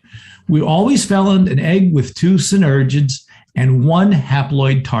there. We always found an egg with two synergids and one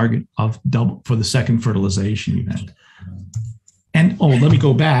haploid target of double for the second fertilization event. And, oh, let me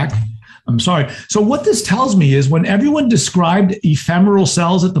go back. I'm sorry. So what this tells me is when everyone described ephemeral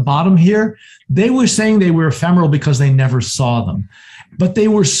cells at the bottom here, they were saying they were ephemeral because they never saw them. But they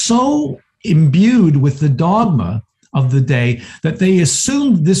were so imbued with the dogma of the day that they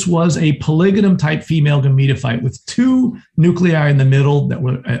assumed this was a polygonum type female gametophyte with two nuclei in the middle that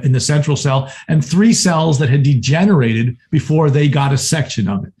were in the central cell and three cells that had degenerated before they got a section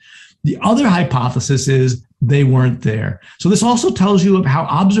of it. The other hypothesis is they weren't there. So this also tells you of how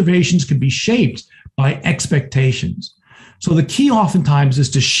observations can be shaped by expectations. So the key oftentimes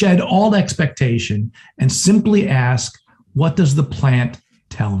is to shed all expectation and simply ask, what does the plant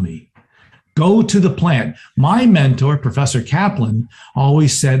tell me? Go to the plant. My mentor, Professor Kaplan,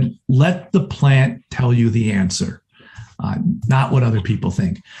 always said, let the plant tell you the answer, not what other people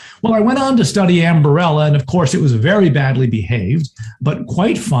think. Well, I went on to study Amborella, and of course, it was very badly behaved, but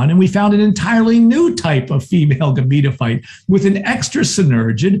quite fun. And we found an entirely new type of female gametophyte with an extra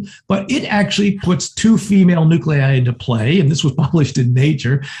synergid, but it actually puts two female nuclei into play. And this was published in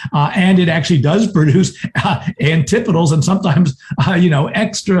Nature. And it actually does produce antipodals and sometimes,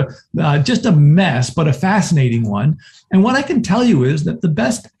 extra, just a mess, but a fascinating one. And what I can tell you is that the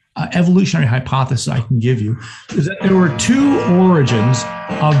best evolutionary hypothesis I can give you is that there were two origins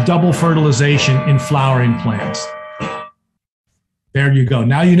of double fertilization in flowering plants. There you go.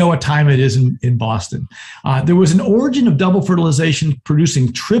 Now you know what time it is in Boston. There was an origin of double fertilization producing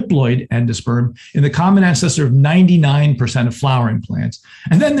triploid endosperm in the common ancestor of 99% of flowering plants.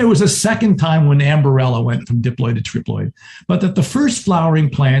 And then there was a second time when Amborella went from diploid to triploid. But that the first flowering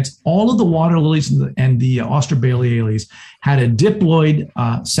plants, all of the water lilies and the Austrobaileales had a diploid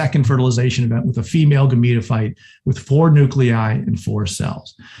second fertilization event with a female gametophyte with 4 nuclei and 4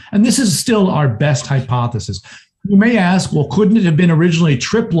 cells. And this is still our best hypothesis. You may ask, well, couldn't it have been originally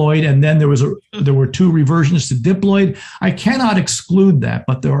triploid and then there were 2 reversions to diploid? I cannot exclude that,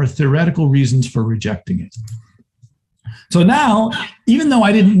 but there are theoretical reasons for rejecting it. So now, even though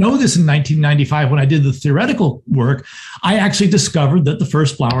I didn't know this in 1995 when I did the theoretical work, I actually discovered that the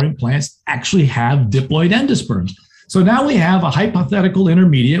first flowering plants actually have diploid endosperms. So now we have a hypothetical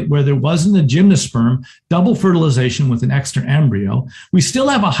intermediate where there wasn't a gymnosperm, double fertilization with an extra embryo. We still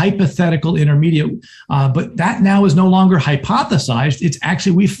have a hypothetical intermediate, but that now is no longer hypothesized. It's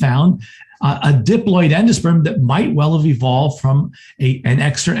actually, we found a diploid endosperm that might well have evolved from an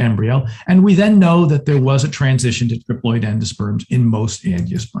extra embryo. And we then know that there was a transition to triploid endosperms in most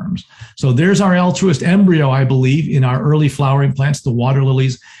angiosperms. So there's our altruist embryo, I believe, in our early flowering plants, the water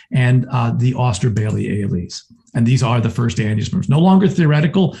lilies and the Austrobaileales. And these are the first angiosperms. No longer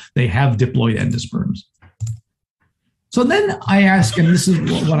theoretical, they have diploid endosperms. So then I ask, and this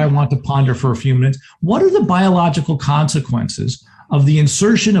is what I want to ponder for a few minutes, what are the biological consequences of the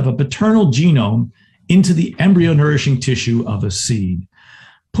insertion of a paternal genome into the embryo-nourishing tissue of a seed?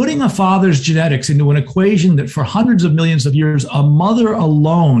 Putting a father's genetics into an equation that for hundreds of millions of years, a mother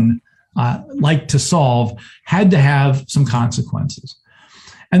alone liked to solve had to have some consequences.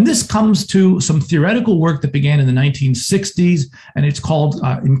 And this comes to some theoretical work that began in the 1960s, and it's called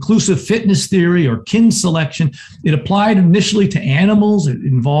inclusive fitness theory or kin selection. It applied initially to animals. It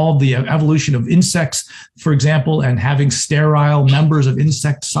involved the evolution of insects, for example, and having sterile members of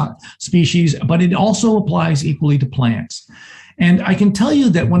insect species, but it also applies equally to plants. And I can tell you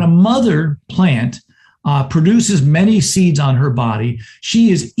that when a mother plant produces many seeds on her body,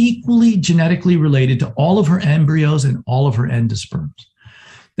 she is equally genetically related to all of her embryos and all of her endosperms.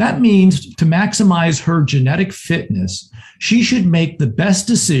 That means to maximize her genetic fitness, she should make the best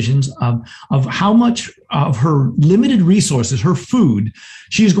decisions of how much of her limited resources, her food,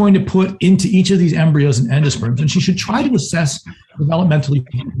 she's going to put into each of these embryos and endosperms. And she should try to assess developmentally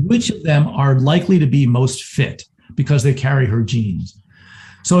which of them are likely to be most fit. because they carry her genes.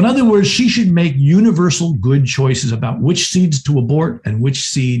 So in other words, she should make universal good choices about which seeds to abort and which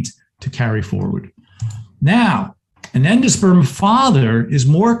seeds to carry forward. Now, an endosperm father is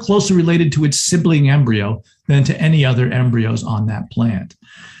more closely related to its sibling embryo than to any other embryos on that plant.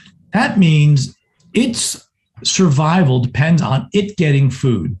 That means its survival depends on it getting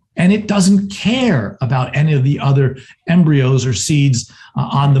food, and it doesn't care about any of the other embryos or seeds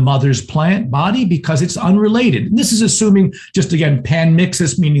on the mother's plant body because it's unrelated. And this is assuming, just again,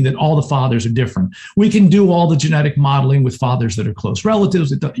 panmixis, meaning that all the fathers are different. We can do all the genetic modeling with fathers that are close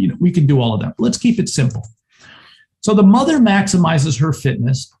relatives. We can do all of that. But let's keep it simple. So the mother maximizes her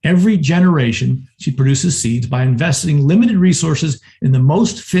fitness. Every generation, she produces seeds by investing limited resources in the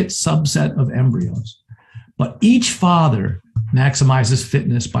most fit subset of embryos. But each father maximizes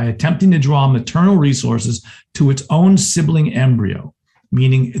fitness by attempting to draw maternal resources to its own sibling embryo,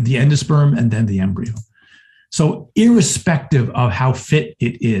 meaning the endosperm and then the embryo. So irrespective of how fit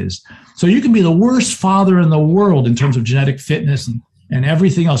it is. So you can be the worst father in the world in terms of genetic fitness and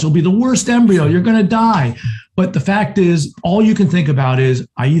everything else. You'll be the worst embryo. You're going to die. But the fact is, all you can think about is,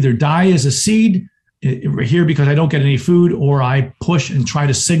 I either die as a seed here because I don't get any food, or I push and try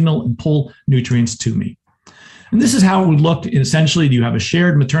to signal and pull nutrients to me. And this is how it would look. Essentially, you have a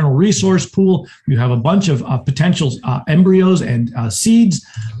shared maternal resource pool. You have a bunch of potential embryos and seeds.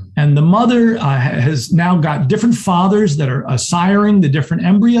 And the mother has now got different fathers that are siring the different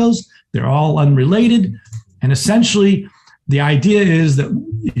embryos. They're all unrelated. And essentially, the idea is that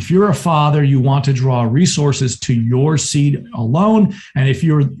if you're a father, you want to draw resources to your seed alone. And if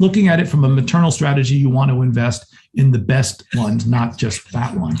you're looking at it from a maternal strategy, you want to invest in the best ones, not just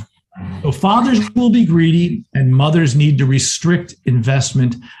that one. So fathers will be greedy, and mothers need to restrict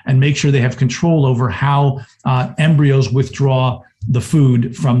investment and make sure they have control over how embryos withdraw the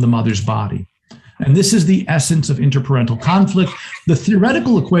food from the mother's body. And this is the essence of interparental conflict. The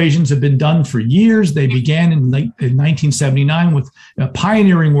theoretical equations have been done for years. They began in 1979 with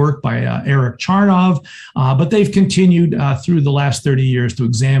pioneering work by Eric Charnov, but they've continued through the last 30 years to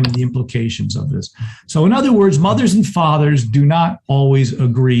examine the implications of this. So in other words, mothers and fathers do not always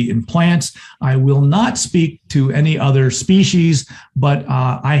agree in plants. I will not speak to any other species, but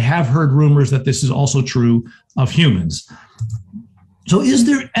I have heard rumors that this is also true of humans. So is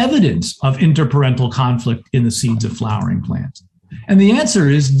there evidence of interparental conflict in the seeds of flowering plants? And the answer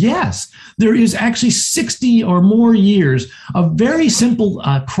is yes. There is actually 60 or more years of very simple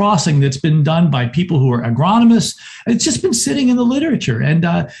crossing that's been done by people who are agronomists. It's just been sitting in the literature. And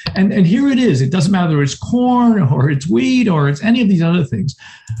here it is. It doesn't matter whether it's corn or it's wheat or it's any of these other things.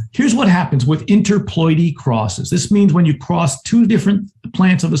 Here's what happens with interploidy crosses. This means when you cross two different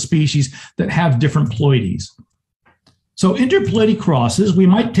plants of a species that have different ploidies. So interploidy crosses, we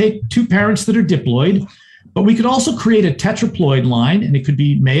might take two parents that are diploid, but we could also create a tetraploid line, and it could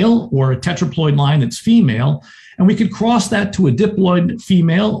be male, or a tetraploid line that's female, and we could cross that to a diploid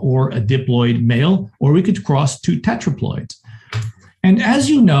female or a diploid male, or we could cross two tetraploids. And as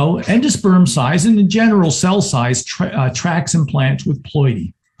you know, endosperm size and in general cell size tracks in plants with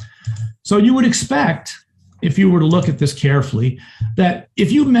ploidy. So you would expect, if you were to look at this carefully, that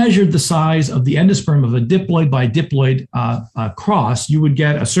if you measured the size of the endosperm of a diploid by diploid cross, you would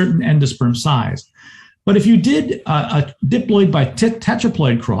get a certain endosperm size. But if you did a diploid by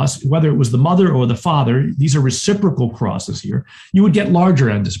tetraploid cross, whether it was the mother or the father, these are reciprocal crosses here, you would get larger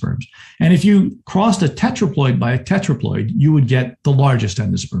endosperms. And if you crossed a tetraploid by a tetraploid, you would get the largest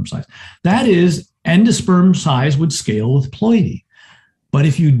endosperm size. That is, endosperm size would scale with ploidy. But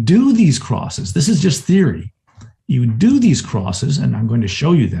if you do these crosses, this is just theory, you do these crosses, and I'm going to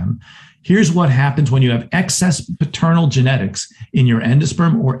show you them. Here's what happens when you have excess paternal genetics in your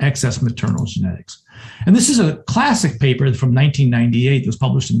endosperm or excess maternal genetics. And this is a classic paper from 1998 that was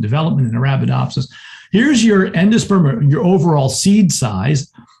published in Development in Arabidopsis. Here's your endosperm, or your overall seed size,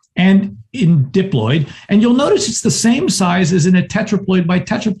 and in diploid. And you'll notice it's the same size as in a tetraploid by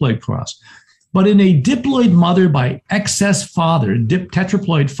tetraploid cross. But in a diploid mother by excess father,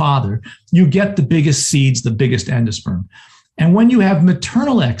 tetraploid father, you get the biggest seeds, the biggest endosperm. And when you have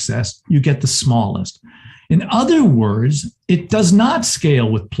maternal excess, you get the smallest. In other words, it does not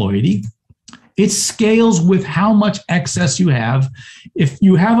scale with ploidy. It scales with how much excess you have. If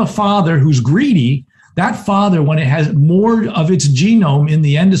you have a father who's greedy, that father, when it has more of its genome in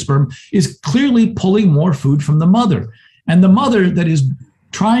the endosperm, is clearly pulling more food from the mother. And the mother that is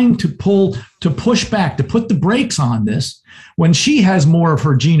trying to push back, to put the brakes on this, when she has more of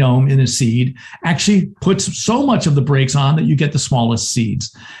her genome in a seed, actually puts so much of the brakes on that you get the smallest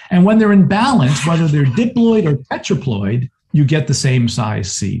seeds. And when they're in balance, whether they're diploid or tetraploid, you get the same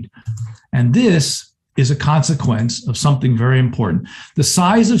size seed. And this is a consequence of something very important. The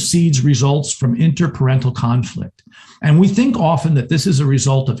size of seeds results from interparental conflict. And we think often that this is a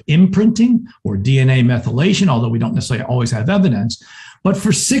result of imprinting or DNA methylation, although we don't necessarily always have evidence. But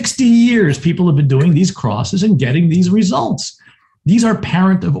for 60 years, people have been doing these crosses and getting these results. These are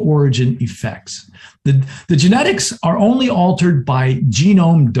parent of origin effects. The genetics are only altered by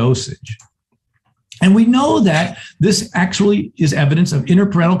genome dosage. And we know that this actually is evidence of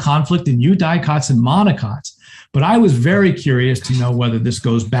interparental conflict in eudicots and monocots. But I was very curious to know whether this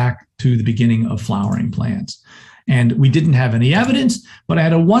goes back to the beginning of flowering plants. And we didn't have any evidence, but I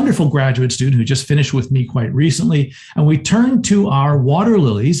had a wonderful graduate student who just finished with me quite recently. And we turned to our water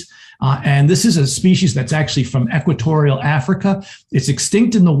lilies. And this is a species that's actually from equatorial Africa. It's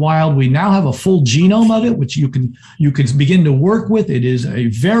extinct in the wild. We now have a full genome of it, which you can begin to work with. It is a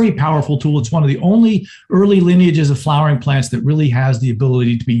very powerful tool. It's one of the only early lineages of flowering plants that really has the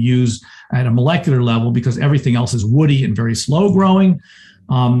ability to be used at a molecular level, because everything else is woody and very slow growing.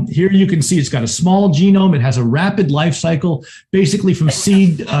 Here you can see it's got a small genome. It has a rapid life cycle, basically from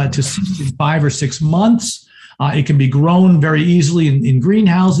seed to seed in 5 or 6 months. It can be grown very easily in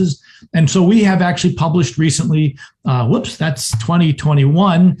greenhouses. And so we have actually published recently, that's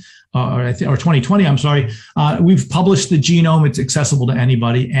 2021, or 2020, I'm sorry. We've published the genome. It's accessible to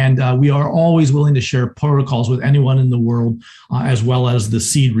anybody. And we are always willing to share protocols with anyone in the world, as well as the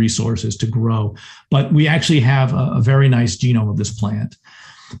seed resources to grow. But we actually have a very nice genome of this plant.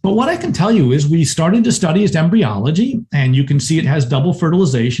 But what I can tell you is we started to study its embryology, and you can see it has double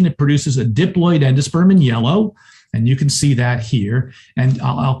fertilization. It produces a diploid endosperm in yellow, and you can see that here. And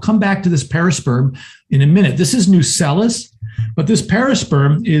I'll come back to this perisperm in a minute. This is nucellus, but this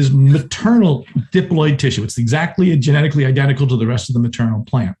perisperm is maternal diploid tissue. It's exactly genetically identical to the rest of the maternal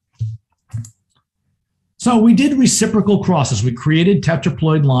plant. So we did reciprocal crosses. We created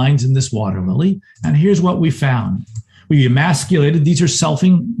tetraploid lines in this water lily, and here's what we found. We emasculated. These are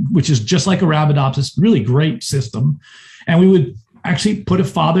selfing, which is just like Arabidopsis, really great system. And we would actually put a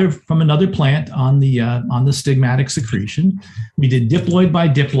father from another plant on the stigmatic secretion. We did diploid by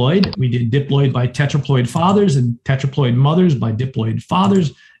diploid. We did diploid by tetraploid fathers and tetraploid mothers by diploid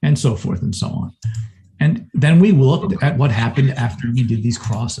fathers, and so forth and so on. And then we looked at what happened after we did these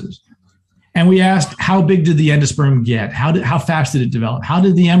crosses. And we asked, how big did the endosperm get? How fast did it develop? How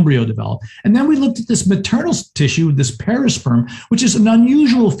did the embryo develop? And then we looked at this maternal tissue, this perisperm, which is an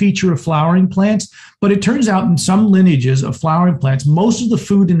unusual feature of flowering plants. But it turns out in some lineages of flowering plants, most of the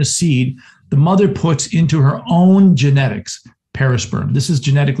food in a seed, the mother puts into her own genetics, perisperm. This is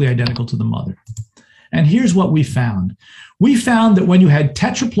genetically identical to the mother. And here's what we found. We found that when you had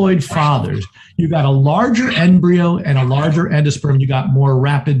tetraploid fathers, you got a larger embryo and a larger endosperm. You got more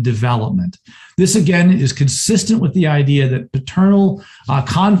rapid development. This, again, is consistent with the idea that paternal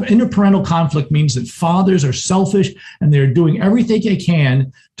interparental conflict means that fathers are selfish and they're doing everything they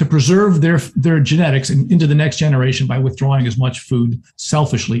can to preserve their genetics into the next generation by withdrawing as much food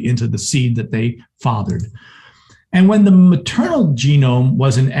selfishly into the seed that they fathered. And when the maternal genome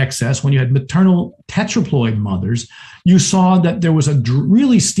was in excess, when you had maternal tetraploid mothers, you saw that there was a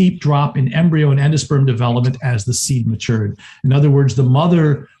really steep drop in embryo and endosperm development as the seed matured. In other words, the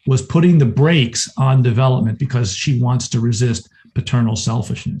mother was putting the brakes on development because she wants to resist paternal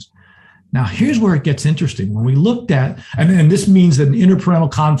selfishness. Now, here's where it gets interesting. When we looked at, and this means that an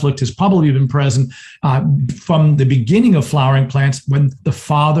interparental conflict has probably been present from the beginning of flowering plants when the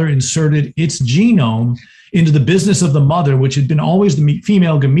father inserted its genome into the business of the mother, which had been always the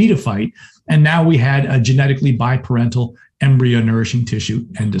female gametophyte, and now we had a genetically biparental embryo nourishing tissue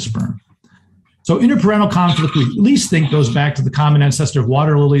endosperm. So interparental conflict, we at least think, goes back to the common ancestor of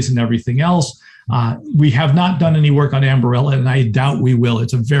water lilies and everything else. We have not done any work on Ambarella, and I doubt we will.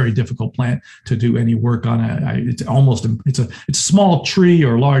 It's a very difficult plant to do any work on. It's a small tree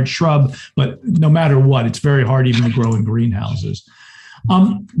or large shrub, but no matter what, it's very hard even to grow in greenhouses.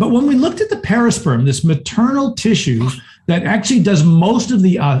 But when we looked at the perisperm, this maternal tissue that actually does most of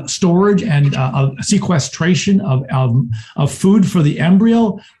the storage and sequestration of food for the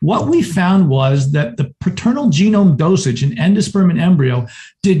embryo, what we found was that the paternal genome dosage in endosperm and embryo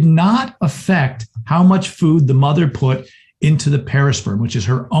did not affect how much food the mother put into the perisperm, which is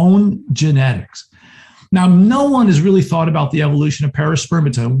her own genetics. Now, no one has really thought about the evolution of perisperm.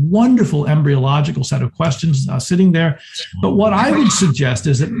 It's a wonderful embryological set of questions sitting there. But what I would suggest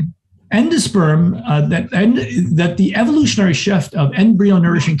is that endosperm, that the evolutionary shift of embryo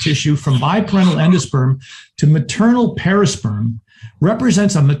nourishing tissue from biparental endosperm to maternal perisperm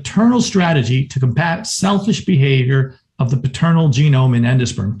represents a maternal strategy to combat selfish behavior of the paternal genome in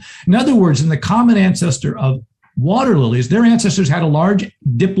endosperm. In other words, in the common ancestor of water lilies, their ancestors had a large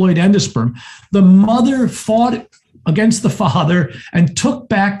diploid endosperm. The mother fought against the father and took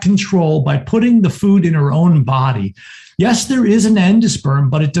back control by putting the food in her own body. Yes, there is an endosperm,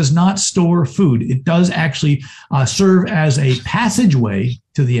 but it does not store food. It does actually serve as a passageway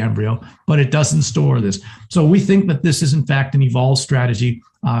to the embryo, but it doesn't store this. So we think that this is, in fact, an evolved strategy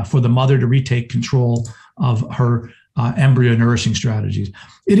for the mother to retake control of her embryo nourishing strategies.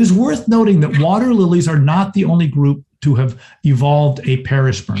 It is worth noting that water lilies are not the only group to have evolved a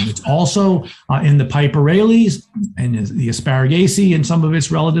perisperm. It's also in the Piperales and the Asparagaceae and some of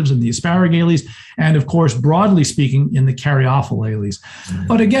its relatives in the Asparagales, and of course, broadly speaking, in the Caryophyllales.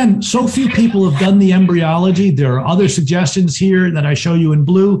 But again, so few people have done the embryology. There are other suggestions here that I show you in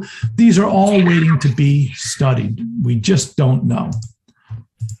blue. These are all waiting to be studied. We just don't know.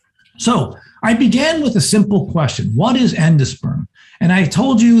 So I began with a simple question. What is endosperm? And I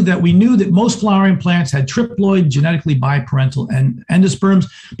told you that we knew that most flowering plants had triploid, genetically biparental endosperms,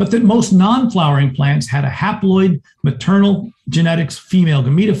 but that most non-flowering plants had a haploid, maternal genetics female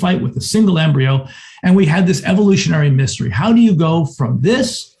gametophyte with a single embryo. And we had this evolutionary mystery. How do you go from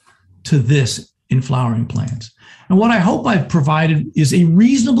this to this in flowering plants? And what I hope I've provided is a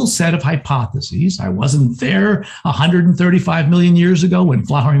reasonable set of hypotheses. I wasn't there 135 million years ago when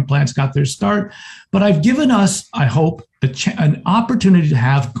flowering plants got their start, but I've given us, I hope, an opportunity to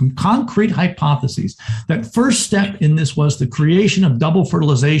have concrete hypotheses. That first step in this was the creation of double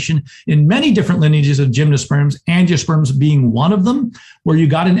fertilization in many different lineages of gymnosperms, angiosperms being one of them, where you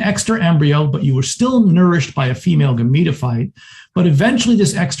got an extra embryo, but you were still nourished by a female gametophyte. But eventually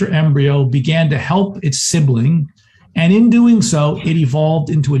this extra embryo began to help its sibling, and in doing so, it evolved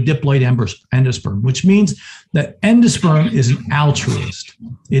into a diploid endosperm, which means that endosperm is an altruist.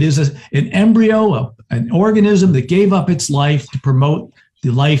 It is an embryo, an organism that gave up its life to promote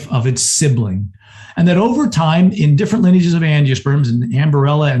the life of its sibling. And that over time, in different lineages of angiosperms, and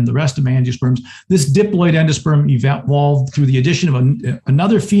Amborella and the rest of angiosperms, this diploid endosperm evolved through the addition of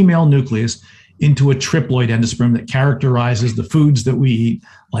another female nucleus into a triploid endosperm that characterizes the foods that we eat,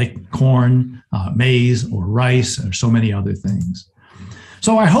 like corn, maize, or rice, or so many other things.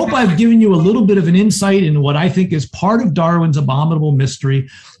 So I hope I've given you a little bit of an insight into what I think is part of Darwin's abominable mystery,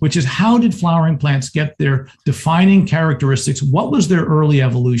 which is how did flowering plants get their defining characteristics? What was their early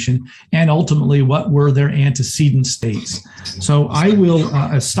evolution? And ultimately, what were their antecedent states? So I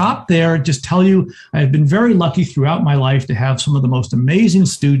will stop there, just tell you I've been very lucky throughout my life to have some of the most amazing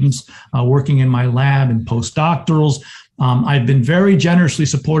students working in my lab and postdoctorals. I've been very generously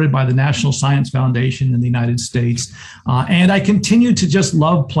supported by the National Science Foundation in the United States. And I continue to just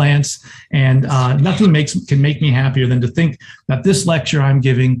love plants, and nothing can make me happier than to think that this lecture I'm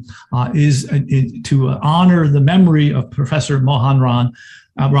giving is to honor the memory of Professor Mohan Ram,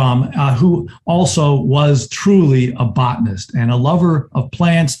 who also was truly a botanist and a lover of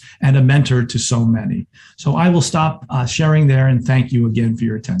plants and a mentor to so many. So I will stop sharing there, and thank you again for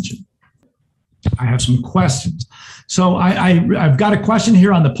your attention. I have some questions. So I've got a question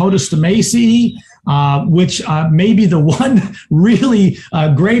here on the Potostemaceae, which may be the one really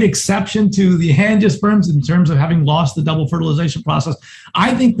great exception to the angiosperms in terms of having lost the double fertilization process.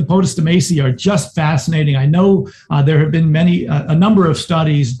 I think the Potostemaceae are just fascinating. I know there have been a number of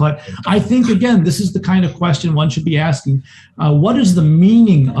studies, but I think, again, this is the kind of question one should be asking. What is the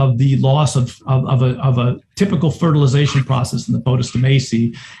meaning of the loss of a typical fertilization process in the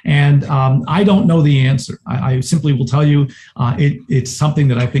Potostemaceae? And I don't know the answer. I simply will tell you it's something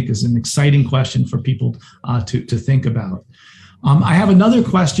that I think is an exciting question for people to think about. I have another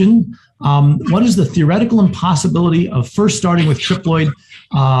question. What is the theoretical impossibility of first starting with triploid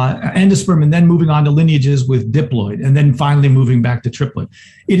endosperm and then moving on to lineages with diploid and then finally moving back to triploid?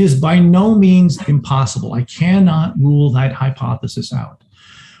 It is by no means impossible. I cannot rule that hypothesis out.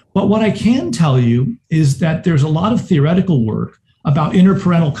 But what I can tell you is that there's a lot of theoretical work about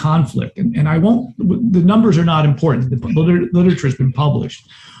interparental conflict, and I won't, the numbers are not important. The literature has been published.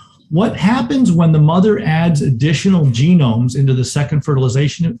 What happens when the mother adds additional genomes into the second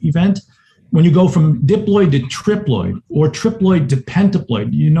fertilization event? When you go from diploid to triploid or triploid to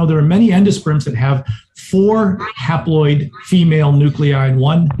pentaploid, you know there are many endosperms that have 4 haploid female nuclei and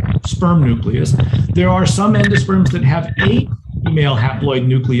 1 sperm nucleus. There are some endosperms that have 8 female haploid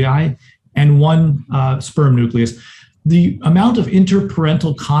nuclei and 1 sperm nucleus. The amount of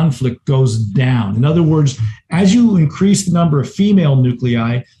interparental conflict goes down. In other words, as you increase the number of female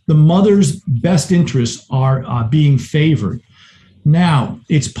nuclei, the mother's best interests are being favored. Now,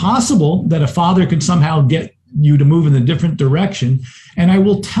 it's possible that a father can somehow get you to move in a different direction. And I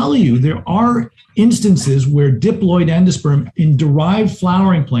will tell you, there are instances where diploid endosperm in derived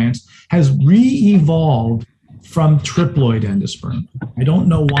flowering plants has re-evolved from triploid endosperm. I don't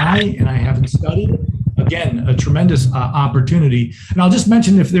know why, and I haven't studied it. Again, a tremendous opportunity. And I'll just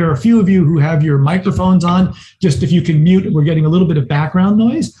mention, if there are a few of you who have your microphones on, just if you can mute, we're getting a little bit of background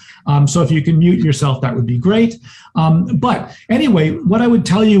noise. So if you can mute yourself, that would be great. But anyway, what I would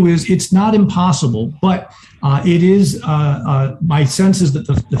tell you is it's not impossible, but it is, my sense is that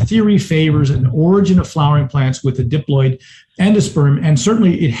the theory favors an origin of flowering plants with a diploid endosperm, and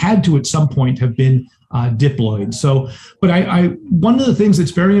certainly it had to at some point have been diploid. So, but one of the things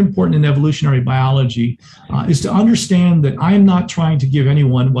that's very important in evolutionary biology is to understand that I am not trying to give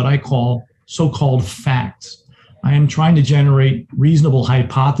anyone what I call so-called facts. I am trying to generate reasonable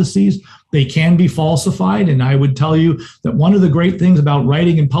hypotheses. They can be falsified, and I would tell you that one of the great things about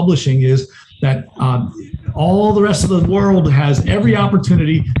writing and publishing is that all the rest of the world has every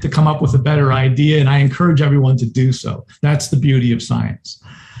opportunity to come up with a better idea, and I encourage everyone to do so. That's the beauty of science.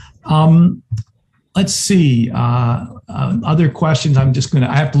 Let's see, other questions.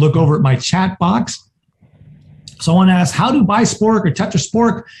 I have to look over at my chat box. Someone asked, how do bisporic or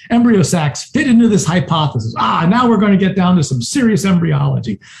tetrasporic embryo sacs fit into this hypothesis? Now we're going to get down to some serious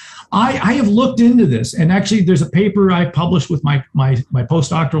embryology. I have looked into this, and actually there's a paper I published with my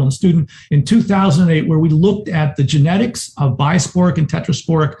postdoctoral student in 2008 where we looked at the genetics of bisporic and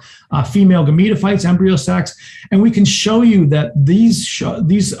tetrasporic female gametophytes, embryo sacs, and we can show you that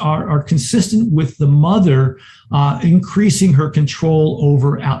these are consistent with the mother increasing her control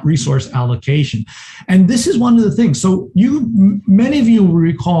over resource allocation. And this is one of the things. So many of you will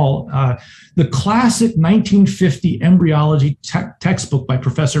recall the classic 1950 embryology textbook by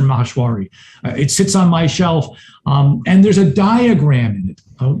Professor Maheshwari. It sits on my shelf, and there's a diagram in it.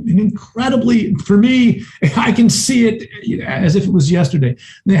 An incredibly, for me, I can see it as if it was yesterday.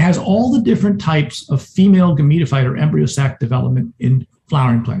 And it has all the different types of female gametophyte or embryo sac development in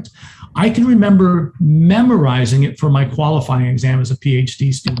flowering plants. I can remember memorizing it for my qualifying exam as a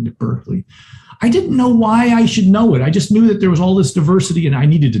PhD student at Berkeley. I didn't know why I should know it. I just knew that there was all this diversity and I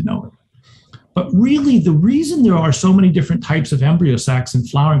needed to know it. But really, the reason there are so many different types of embryo sacs in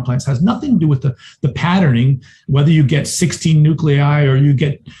flowering plants has nothing to do with the patterning, whether you get 16 nuclei or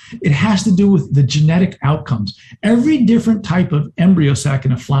it has to do with the genetic outcomes. Every different type of embryo sac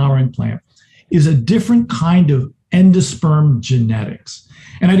in a flowering plant is a different kind of endosperm genetics.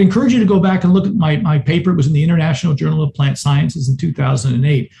 And I'd encourage you to go back and look at my paper. It was in the International Journal of Plant Sciences in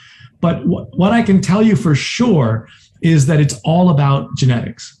 2008. But what I can tell you for sure is that it's all about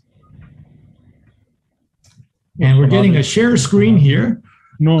genetics. And we're getting a share screen here.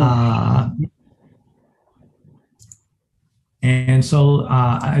 No. And so,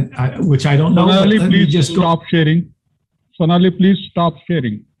 which I don't know. Sonali, please just stop sharing. Sonali, please stop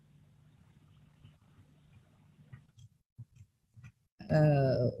sharing.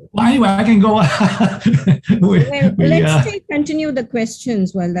 Anyway, I can go. Let's continue the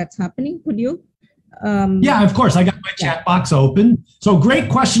questions while that's happening. Could you? Yeah, of course. I got my chat box open. So great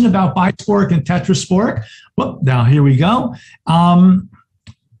question about bisporic and tetrasporic. Well, now here we go.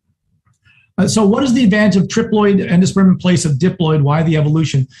 So what is the advantage of triploid endosperm in place of diploid? Why the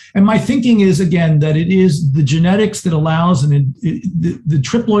evolution? And my thinking is, again, that it is the genetics that allows, and the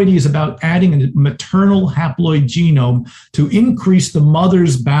triploidy is about adding a maternal haploid genome to increase the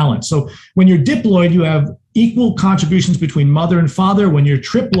mother's balance. So when you're diploid, you have equal contributions between mother and father. When you're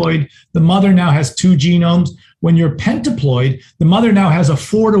triploid, the mother now has 2 genomes. When you're pentaploid, the mother now has a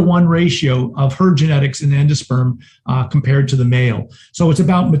 4-to-1 ratio of her genetics in the endosperm compared to the male. So it's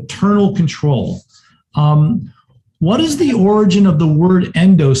about maternal control. What is the origin of the word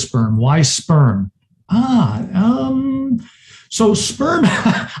endosperm? Why sperm? So sperm,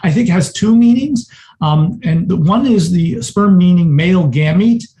 I think, has 2 meanings. And the one is the sperm meaning male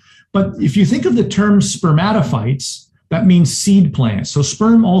gamete. But if you think of the term spermatophytes, that means seed plants. So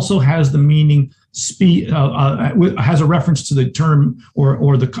sperm also has the meaning, has a reference to the term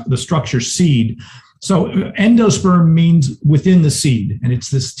or the structure seed. So endosperm means within the seed, and it's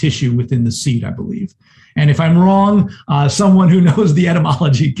this tissue within the seed, I believe. And if I'm wrong, someone who knows the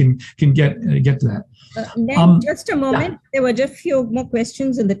etymology can get to that. Just a moment. There were just a few more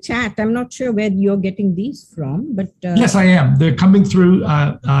questions in the chat. I'm not sure where you're getting these from, but yes, I am. They're coming through.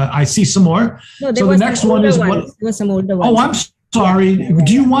 I see some more. No, so the next one is what? There were some older ones. Oh, I'm sorry. Yeah.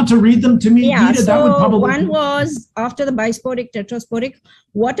 Do you want to read them to me? Yeah. Rita? So that would probably... one was after the bisporic, tetrasporic.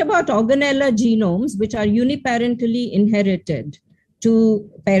 What about organella genomes, which are uniparentally inherited to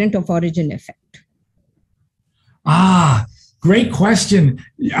parent of origin effect? Great question.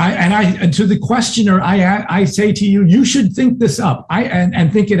 And to the questioner, I say to you, you should think this up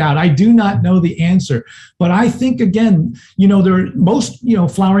and think it out. I do not know the answer, but I think, again, most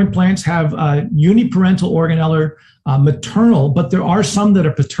flowering plants have uniparental organelle, maternal, but there are some that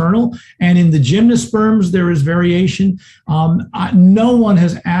are paternal. And in the gymnosperms, there is variation. No one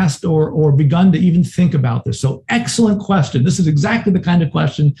has asked or begun to even think about this. So excellent question. This is exactly the kind of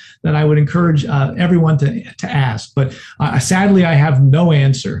question that I would encourage everyone to ask. But sadly, I have no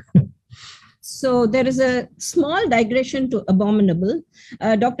answer. So there is a small digression to abominable.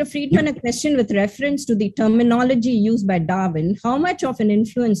 Dr. Friedman, a question with reference to the terminology used by Darwin. How much of an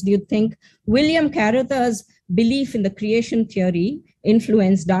influence do you think William Carruthers' belief in the creation theory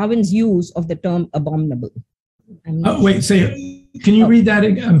influenced Darwin's use of the term abominable? Can you read that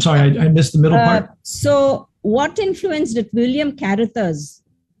again? I'm sorry, I missed the middle part. So what influence did William Carruthers'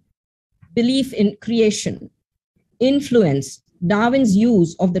 belief in creation influence Darwin's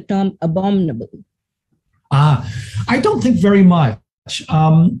use of the term abominable? I don't think very much.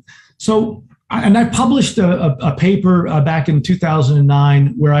 And I published a paper back in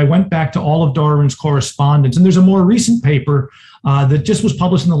 2009 where I went back to all of Darwin's correspondence. And there's a more recent paper that just was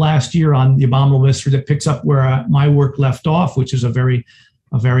published in the last year on the abominable mystery that picks up where my work left off, which is a very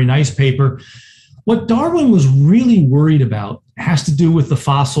nice paper. What Darwin was really worried about has to do with the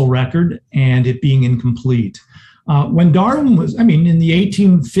fossil record and it being incomplete. When Darwin was, in the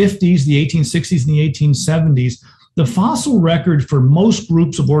 1850s, the 1860s, and the 1870s, the fossil record for most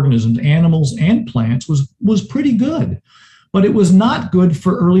groups of organisms, animals and plants, was pretty good, but it was not good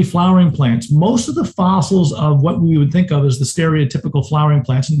for early flowering plants. Most of the fossils of what we would think of as the stereotypical flowering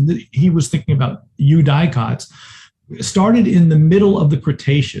plants, and he was thinking about eudicots, started in the middle of the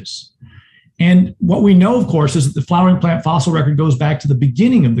Cretaceous. And what we know, of course, is that the flowering plant fossil record goes back to the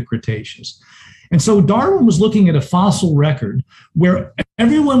beginning of the Cretaceous. And so Darwin was looking at a fossil record where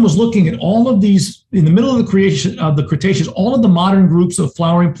everyone was looking at all of these, in the middle of the Cretaceous, all of the modern groups of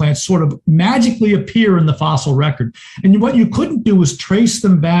flowering plants sort of magically appear in the fossil record. And what you couldn't do was trace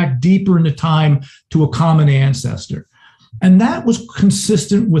them back deeper into time to a common ancestor. And that was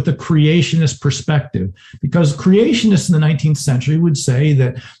consistent with a creationist perspective, because creationists in the 19th century would say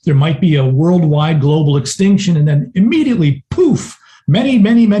that there might be a worldwide global extinction, and then immediately, poof,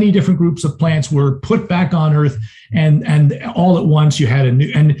 many different groups of plants were put back on Earth, and all at once you had a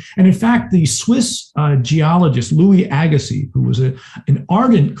new, and in fact, the Swiss geologist Louis Agassiz, who was an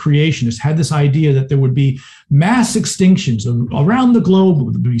ardent creationist, had this idea that there would be mass extinctions around the globe,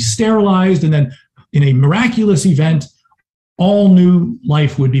 would be sterilized, and then in a miraculous event, all new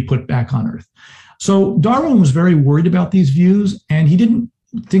life would be put back on Earth. So Darwin was very worried about these views, and he didn't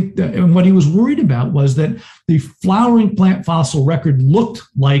think that, and what he was worried about was that the flowering plant fossil record looked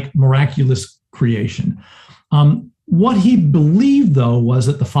like miraculous creation. What he believed, though, was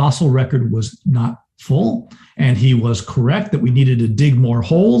that the fossil record was not full, and he was correct that we needed to dig more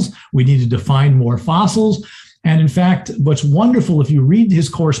holes, we needed to find more fossils. And in fact, what's wonderful, if you read his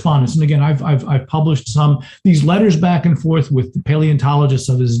correspondence, and again, I've published these letters back and forth with the paleontologists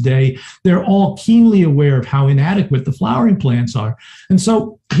of his day, they're all keenly aware of how inadequate the flowering plants are. And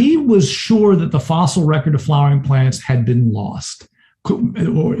so he was sure that the fossil record of flowering plants had been lost,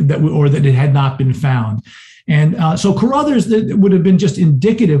 or that it had not been found. And so Carruthers would have been just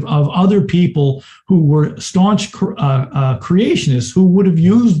indicative of other people who were staunch creationists who would have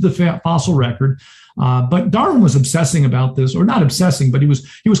used the fossil record. But Darwin was obsessing about this, or not obsessing, but he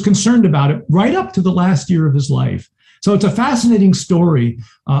was concerned about it right up to the last year of his life. So it's a fascinating story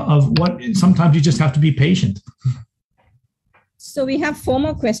of what sometimes you just have to be patient. So we have 4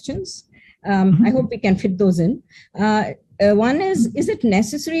 more questions. I hope we can fit those in. One is it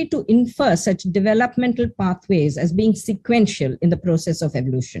necessary to infer such developmental pathways as being sequential in the process of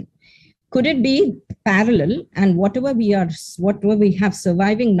evolution? Could it be parallel, and whatever we have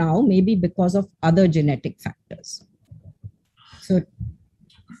surviving now may be because of other genetic factors? So,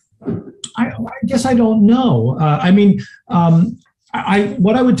 I guess I don't know.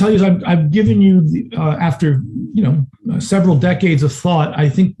 What I would tell you is I've given you after several decades of thought. I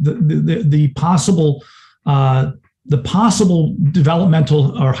think the possible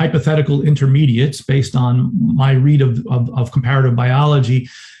developmental or hypothetical intermediates based on my read of comparative biology.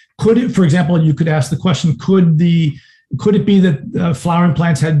 Could it, for example, you could ask the question, could it be that flowering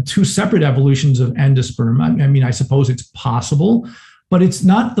plants had 2 separate evolutions of endosperm? I suppose it's possible, but it's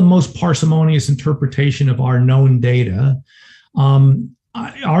not the most parsimonious interpretation of our known data.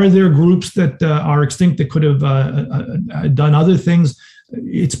 Are there groups that are extinct that could have done other things?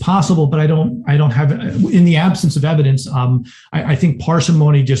 It's possible, but I don't have, in the absence of evidence, I think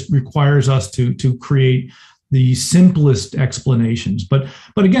parsimony just requires us to create the simplest explanations. But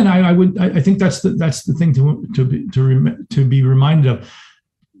again, I think that's the thing to be reminded of.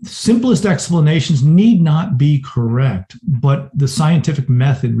 Simplest explanations need not be correct, but the scientific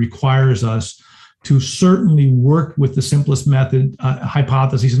method requires us to certainly work with the simplest method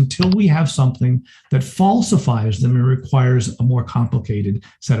hypotheses until we have something that falsifies them and requires a more complicated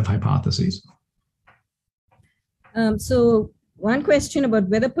set of hypotheses. So one question about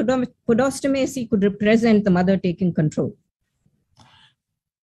whether podostomacy could represent the mother taking control.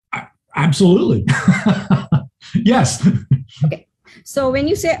 Absolutely. Yes. Okay. So when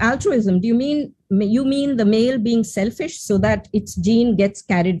you say altruism, do you mean the male being selfish so that its gene gets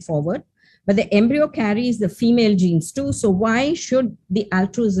carried forward? But the embryo carries the female genes too. So why should the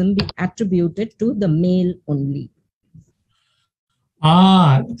altruism be attributed to the male only?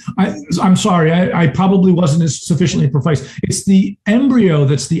 I'm sorry, I probably wasn't as sufficiently precise. It's the embryo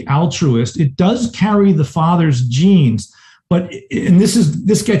that's the altruist. It does carry the father's genes, and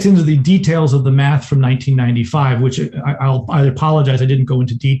this gets into the details of the math from 1995, which I apologize, I didn't go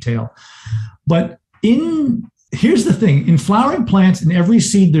into detail. But here's the thing: in flowering plants, in every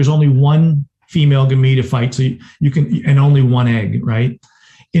seed, there's only one female gametophyte, so you can, and only one egg, right?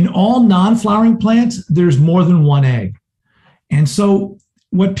 In all non-flowering plants, there's more than one egg. And so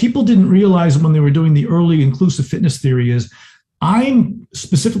what people didn't realize when they were doing the early inclusive fitness theory is I'm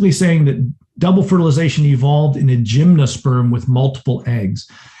specifically saying that double fertilization evolved in a gymnosperm with multiple eggs.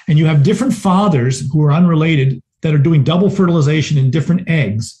 And you have different fathers who are unrelated that are doing double fertilization in different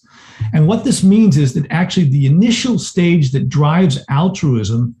eggs. And what this means is that actually the initial stage that drives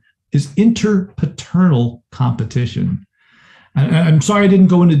altruism is interpaternal competition. I'm sorry I didn't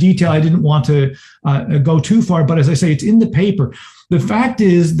go into detail. I didn't want to go too far, but as I say, it's in the paper. The fact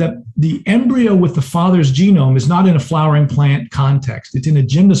is that the embryo with the father's genome is not in a flowering plant context. It's in a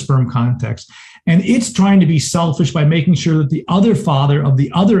gymnosperm context. And it's trying to be selfish by making sure that the other father of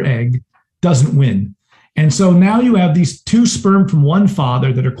the other egg doesn't win. And so now you have these two sperm from one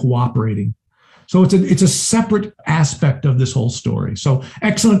father that are cooperating. So it's a separate aspect of this whole story. So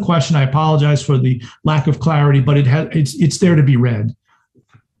excellent question. I apologize for the lack of clarity, but it's there to be read.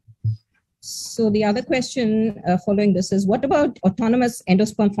 So the other question following this is, what about autonomous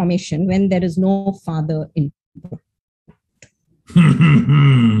endosperm formation when there is no father input?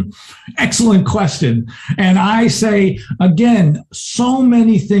 Excellent question. And I say, again, so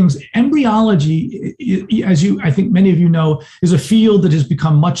many things. Embryology, I think many of you know, is a field that has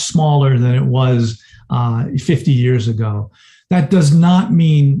become much smaller than it was 50 years ago. That does not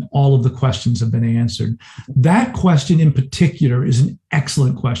mean all of the questions have been answered. That question in particular is an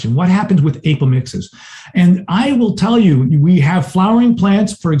excellent question. What happens with apomixis? And I will tell you, we have flowering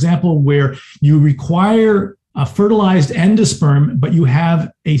plants, for example, where you require a fertilized endosperm, but you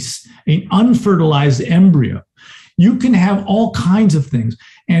have an unfertilized embryo. You can have all kinds of things.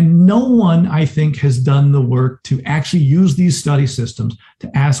 And no one, I think, has done the work to actually use these study systems to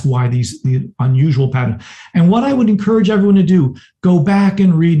ask why these unusual patterns. And what I would encourage everyone to do, go back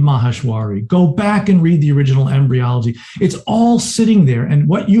and read Maheshwari, go back and read the original embryology. It's all sitting there. And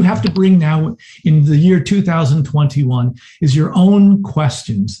what you have to bring now in the year 2021 is your own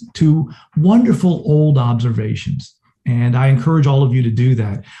questions to wonderful old observations. And I encourage all of you to do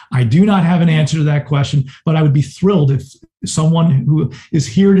that. I do not have an answer to that question, but I would be thrilled if someone who is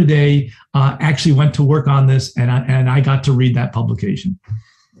here today actually went to work on this and I got to read that publication.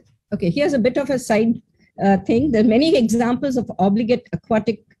 Okay, here's a bit of a side thing. There are many examples of obligate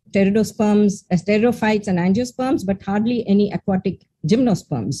aquatic pteridosperms, pteridophytes and angiosperms, but hardly any aquatic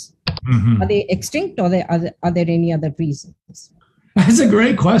gymnosperms. Mm-hmm. Are they extinct, or are there any other reasons? That's a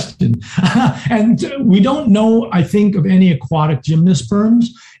great question. And we don't know, I think, of any aquatic gymnosperms.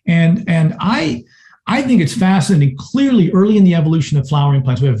 And I think it's fascinating. Clearly, early in the evolution of flowering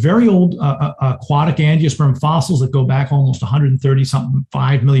plants, we have very old aquatic angiosperm fossils that go back almost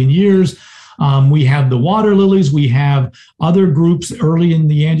 5 million years. We have the water lilies. We have other groups early in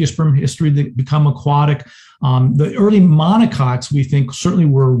the angiosperm history that become aquatic. The early monocots, we think, certainly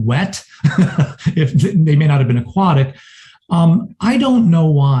were wet, if they may not have been aquatic. I don't know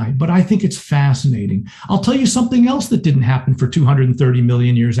why, but I think it's fascinating. I'll tell you something else that didn't happen for 230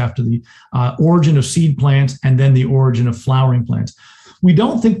 million years after the origin of seed plants and then the origin of flowering plants. We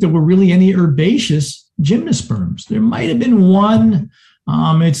don't think there were really any herbaceous gymnosperms. There might have been one.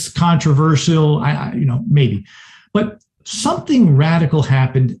 It's controversial, maybe. But something radical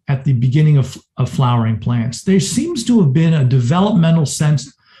happened at the beginning of flowering plants. There seems to have been a developmental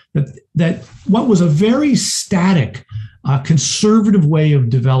sense that what was a very static, conservative way of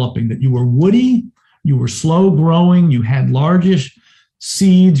developing, that you were woody, you were slow growing, you had largish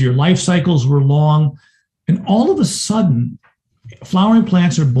seeds, your life cycles were long. And all of a sudden, flowering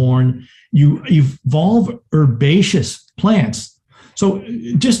plants are born. You evolve herbaceous plants. So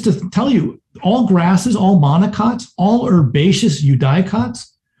just to tell you, all grasses, all monocots, all herbaceous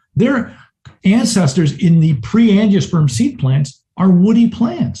eudicots, their ancestors in the pre-angiosperm seed plants are woody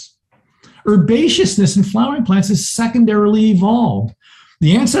plants. Herbaceousness in flowering plants is secondarily evolved.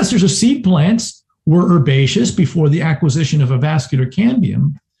 The ancestors of seed plants were herbaceous before the acquisition of a vascular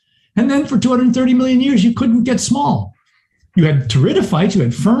cambium. And then for 230 million years, you couldn't get small. You had pteridophytes, you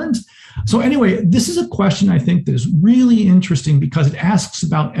had ferns. So anyway, this is a question I think that is really interesting because it asks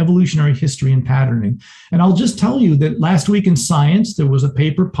about evolutionary history and patterning. And I'll just tell you that last week in Science, there was a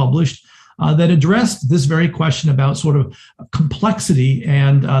paper published that addressed this very question about sort of complexity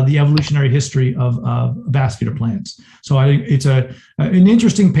and the evolutionary history of vascular plants. So I think it's an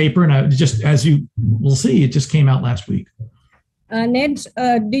interesting paper, and just as you will see, it just came out last week. Ned,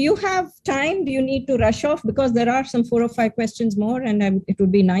 do you have time? Do you need to rush off? Because there are some 4 or 5 questions more, and it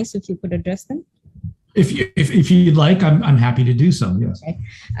would be nice if you could address them. If you'd like, I'm happy to do so. Yes. Okay.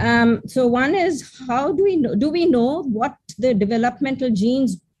 So one is, how do we know what the developmental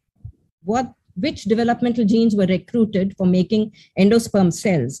genes, which developmental genes were recruited for making endosperm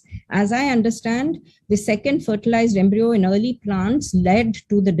cells? As I understand, the second fertilized embryo in early plants led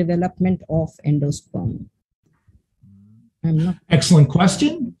to the development of endosperm. Excellent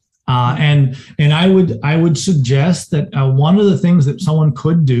question. And I would suggest that one of the things that someone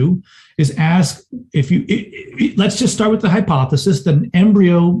could do is ask let's just start with the hypothesis that an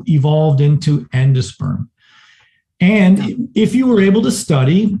embryo evolved into endosperm. And if you were able to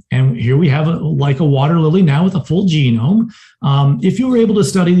study, and here we have like a water lily now with a full genome, if you were able to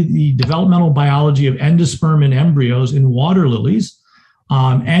study the developmental biology of endosperm and embryos in water lilies,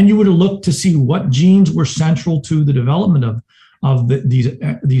 and you were to look to see what genes were central to the development of these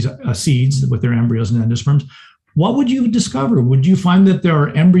seeds with their embryos and endosperms, what would you discover? Would you find that there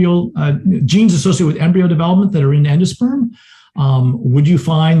are genes associated with embryo development that are in endosperm? Would you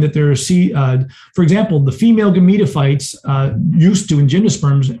find that there are, for example, the female gametophytes used to in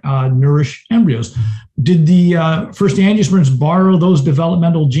gymnosperms nourish embryos? Did the first angiosperms borrow those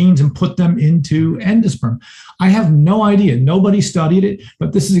developmental genes and put them into endosperm? I have no idea. Nobody studied it,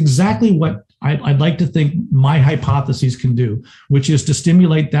 but this is exactly what I'd like to think my hypotheses can do, which is to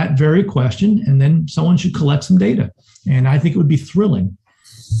stimulate that very question, and then someone should collect some data. And I think it would be thrilling.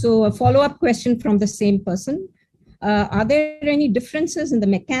 So a follow-up question from the same person. Are there any differences in the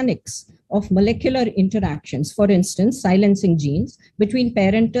mechanics of molecular interactions, for instance, silencing genes, between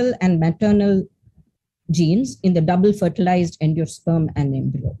parental and maternal genes in the double fertilized endosperm and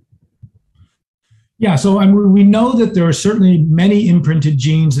embryo? Yeah, so we know that there are certainly many imprinted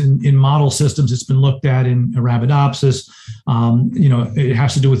genes in model systems. It's been looked at in Arabidopsis. It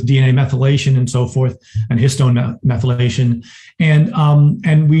has to do with DNA methylation and so forth, and histone methylation. And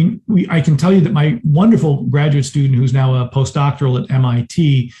I can tell you that my wonderful graduate student, who's now a postdoctoral at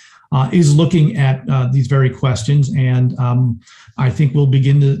MIT, is looking at these very questions. And I think we'll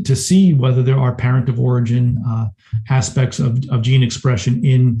begin to see whether there are parent of origin aspects of gene expression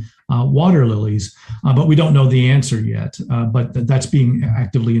in water lilies. But we don't know the answer yet, but that's being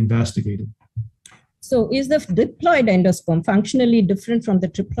actively investigated. So is the diploid endosperm functionally different from the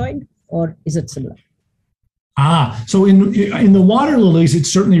triploid, or is it similar? So in the water lilies,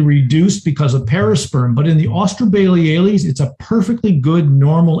 it's certainly reduced because of perisperm, but in the Austrobaileales, it's a perfectly good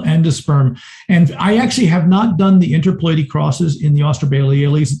normal endosperm. And I actually have not done the interploidy crosses in the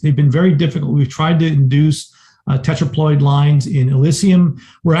Austrobaileales. They've been very difficult. We've tried to induce tetraploid lines in Elysium.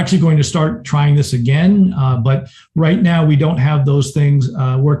 We're actually going to start trying this again, but right now we don't have those things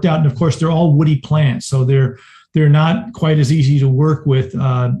worked out. And of course, they're all woody plants, so they're not quite as easy to work with.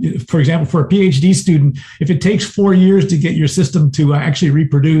 For example, for a PhD student, if it takes 4 years to get your system to actually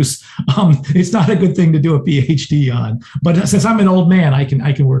reproduce, it's not a good thing to do a PhD on. But since I'm an old man, I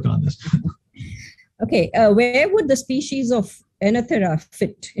can work on this. Okay, where would the species of Enothera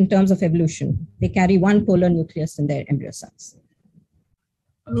fit in terms of evolution? They carry one polar nucleus in their embryo cells.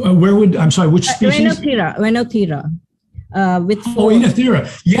 Which species? Enothera. Enothera.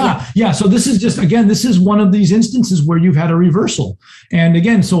 Yeah. So this is one of these instances where you've had a reversal. And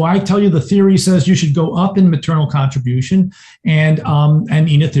again, so I tell you, the theory says you should go up in maternal contribution, and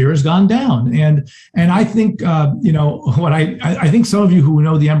Enothera has gone down. And I think I think some of you who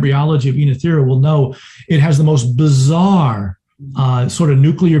know the embryology of Enothera will know it has the most bizarre sort of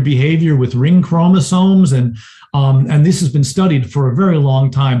nuclear behavior with ring chromosomes, and this has been studied for a very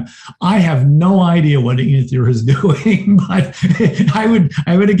long time. I have no idea what ether is doing, but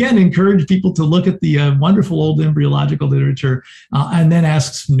I would again encourage people to look at the wonderful old embryological literature and then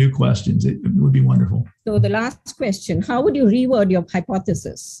ask some new questions. It would be wonderful. So the last question: how would you reword your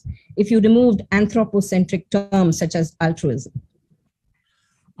hypothesis if you removed anthropocentric terms such as altruism?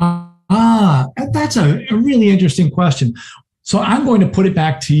 That's a really interesting question. So I'm going to put it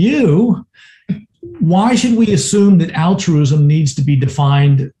back to you. Why should we assume that altruism needs to be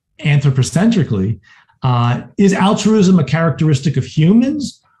defined anthropocentrically? Is altruism a characteristic of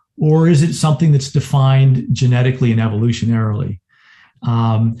humans, or is it something that's defined genetically and evolutionarily?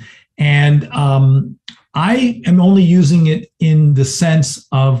 I am only using it in the sense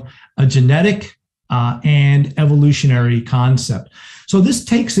of a genetic and evolutionary concept. So this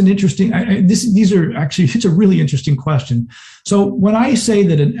takes an interesting, it's a really interesting question. So when I say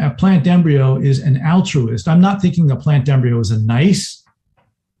that a plant embryo is an altruist, I'm not thinking a plant embryo is a nice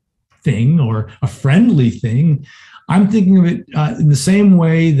thing or a friendly thing. I'm thinking of it in the same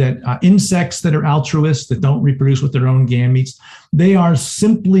way that insects that are altruists, that don't reproduce with their own gametes, they are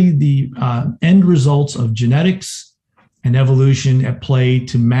simply the end results of genetics and evolution at play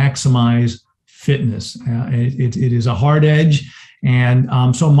to maximize fitness. It is a hard edge. And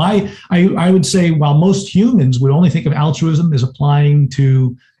so I would say, while most humans would only think of altruism as applying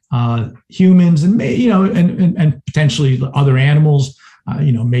to humans and and potentially other animals,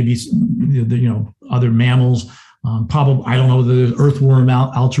 maybe other mammals. Probably, I don't know whether there's earthworm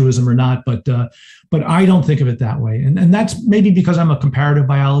altruism or not, but I don't think of it that way. And that's maybe because I'm a comparative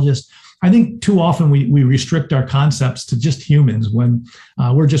biologist. I think too often we restrict our concepts to just humans when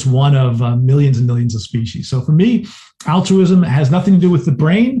we're just one of millions and millions of species. So for me, altruism has nothing to do with the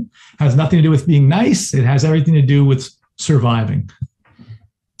brain, has nothing to do with being nice. It has everything to do with surviving.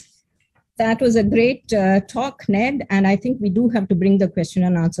 That was a great talk, Ned. And I think we do have to bring the question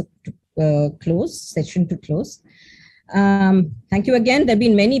and answer to session to close. Thank you again. There have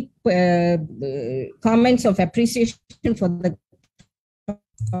been many comments of appreciation for the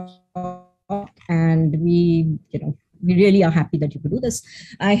and we really are happy that you could do this.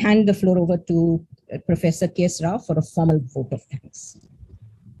 I hand the floor over to Professor K.S. Rao for a formal vote of thanks.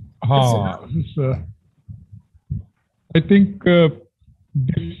 I think this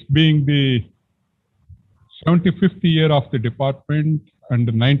being the 75th year of the department and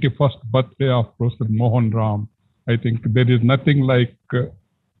the 91st birthday of Professor Mohan Ram, I think there is nothing like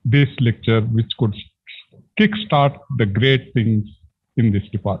this lecture which could kickstart the great things in this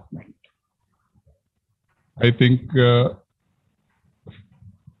department. I think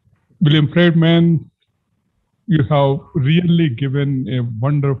William Friedman, you have really given a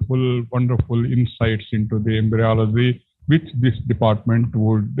wonderful, wonderful insights into the embryology, which this department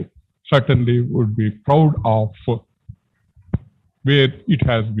would be proud of where it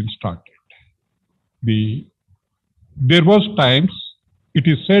has been started. There was times, it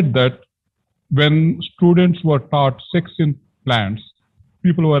is said that when students were taught sex in plants,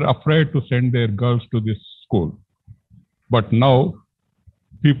 people were afraid to send their girls to this school. But now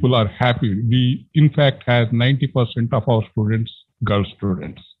people are happy. We, in fact, have 90% of our students, girl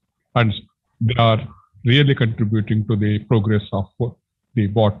students, and they are really contributing to the progress of the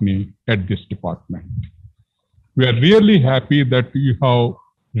botany at this department. We are really happy that you have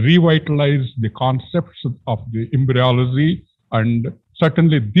revitalized the concepts of the embryology, and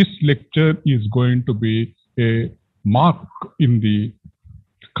certainly this lecture is going to be a mark in the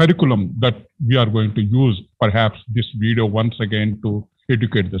curriculum that we are going to use, perhaps this video once again, to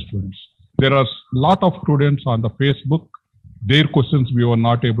educate the students. There are a lot of students on the Facebook. Their questions we were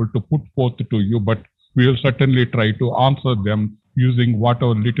not able to put forth to you, but we will certainly try to answer them using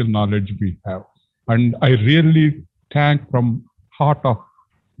whatever little knowledge we have. And I really thank from heart of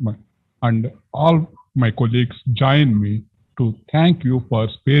and all my colleagues join me to thank you for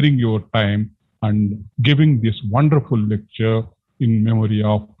sparing your time and giving this wonderful lecture in memory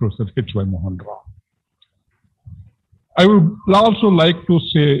of Professor H.Y. Mohan Ram. I would also like to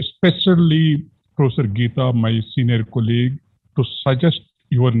say, especially Professor Geeta, my senior colleague, to suggest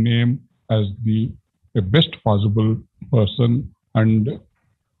your name as the best possible person, and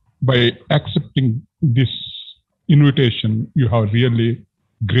by accepting this invitation, you have really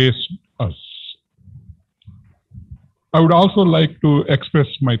graced us. I would also like to express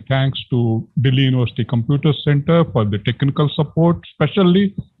my thanks to Delhi University Computer Center for the technical support,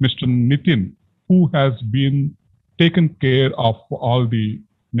 especially Mr. Nitin, who has been taken care of all the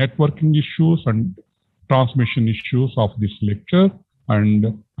networking issues and transmission issues of this lecture,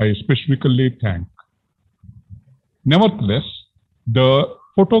 and I specifically thank. Nevertheless, The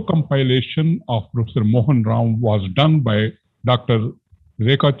photo compilation of Professor Mohan Ram was done by Dr.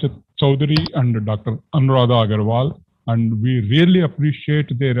 Rekha Chaudhary and Dr. Anuradha Agarwal, and we really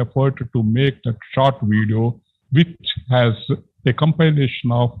appreciate their effort to make that short video, which has a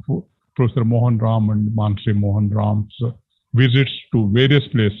compilation of Professor Mohan Ram and Mansi Mohan Ram's visits to various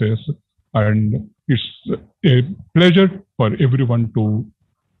places, and it's a pleasure for everyone to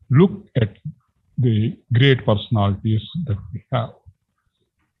look at the great personalities that we have.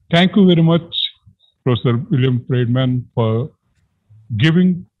 Thank you very much, Professor William Friedman, for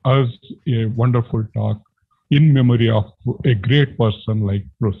giving us a wonderful talk in memory of a great person like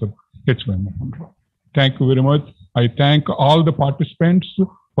Professor H.Y. Mohan Ram. Thank you very much. I thank all the participants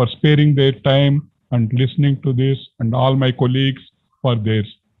for sparing their time and listening to this, and all my colleagues for their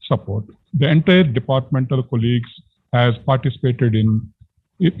support. The entire departmental colleagues has participated in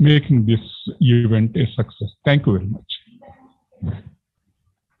making this event a success. Thank you very much.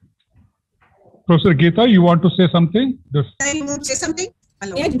 Professor Geeta, you want to say something? I want to say something?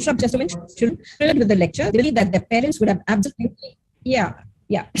 Hello. Yeah, interrupt just a minute. Children thrilled with the lecture. They believe that their parents would have absolutely,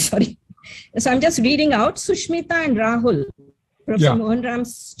 sorry. So I'm just reading out. Sushmita and Rahul, Professor Mohan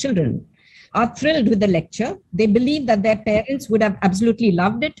Ram's children, are thrilled with the lecture. They believe that their parents would have absolutely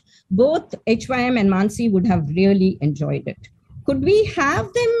loved it. Both HYM and Mansi would have really enjoyed it. Could we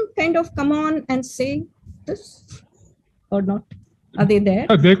have them kind of come on and say this or not? Are they there?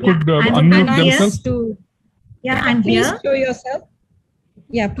 They could unmute themselves. I'm please here. Show yourself.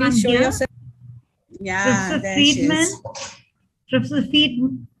 Yeah, please show yourself. Yeah, Professor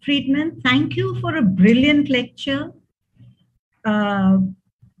Friedman, thank you for a brilliant lecture.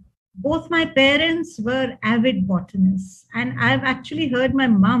 Both my parents were avid botanists, and I've actually heard my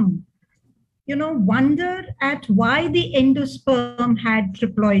mom, wonder at why the endosperm had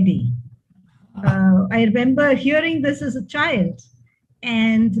triploidy. I remember hearing this as a child,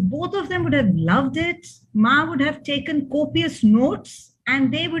 and both of them would have loved it. Ma would have taken copious notes,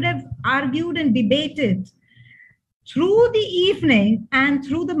 and they would have argued and debated through the evening and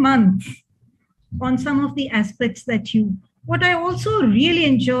through the month on some of the aspects that what I also really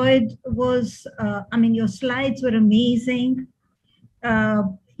enjoyed was, your slides were amazing.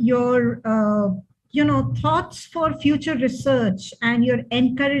 Your, thoughts for future research and your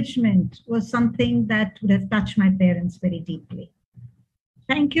encouragement was something that would have touched my parents very deeply.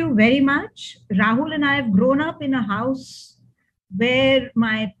 Thank you very much. Rahul and I have grown up in a house where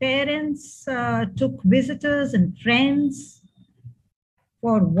my parents took visitors and friends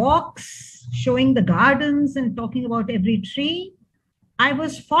for walks, showing the gardens and talking about every tree. I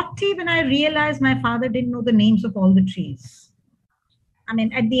was 40 when I realized my father didn't know the names of all the trees.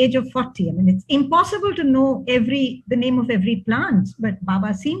 At the age of 40, it's impossible to know the name of every plant, but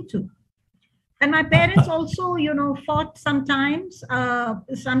Baba seemed to. And my parents also, fought sometimes.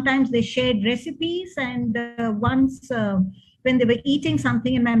 Sometimes they shared recipes, and once when they were eating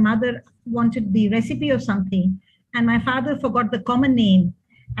something and my mother wanted the recipe of something, and my father forgot the common name.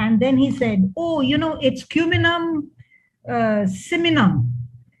 And then he said, it's Cuminum ciminum.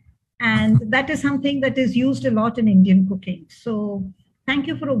 And that is something that is used a lot in Indian cooking. So thank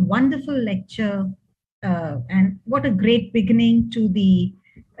you for a wonderful lecture. And what a great beginning to the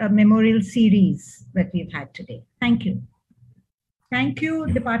memorial series that we've had today. Thank you. Thank you,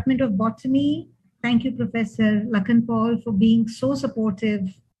 Department of Botany. Thank you, Professor Lakhan Paul, for being so supportive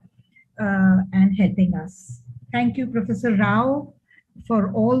and helping us. Thank you, Professor Rao,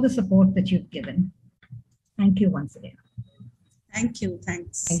 for all the support that you've given. Thank you once again. Thank you.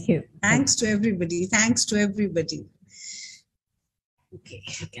 Thanks. Thank you. Thanks to everybody. Thanks to everybody. Okay,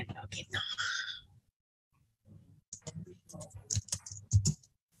 you can log in now.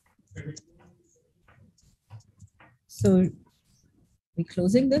 So we're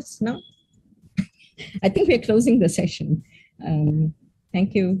closing this now? I think we're closing the session.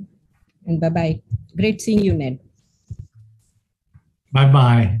 Thank you and bye-bye. Great seeing you, Ned.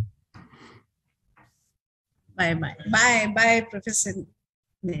 Bye-bye. Bye-bye. Bye-bye, Professor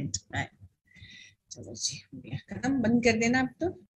Ned. Bye. चलो जी, खत्म, बंद कर देना अब तो।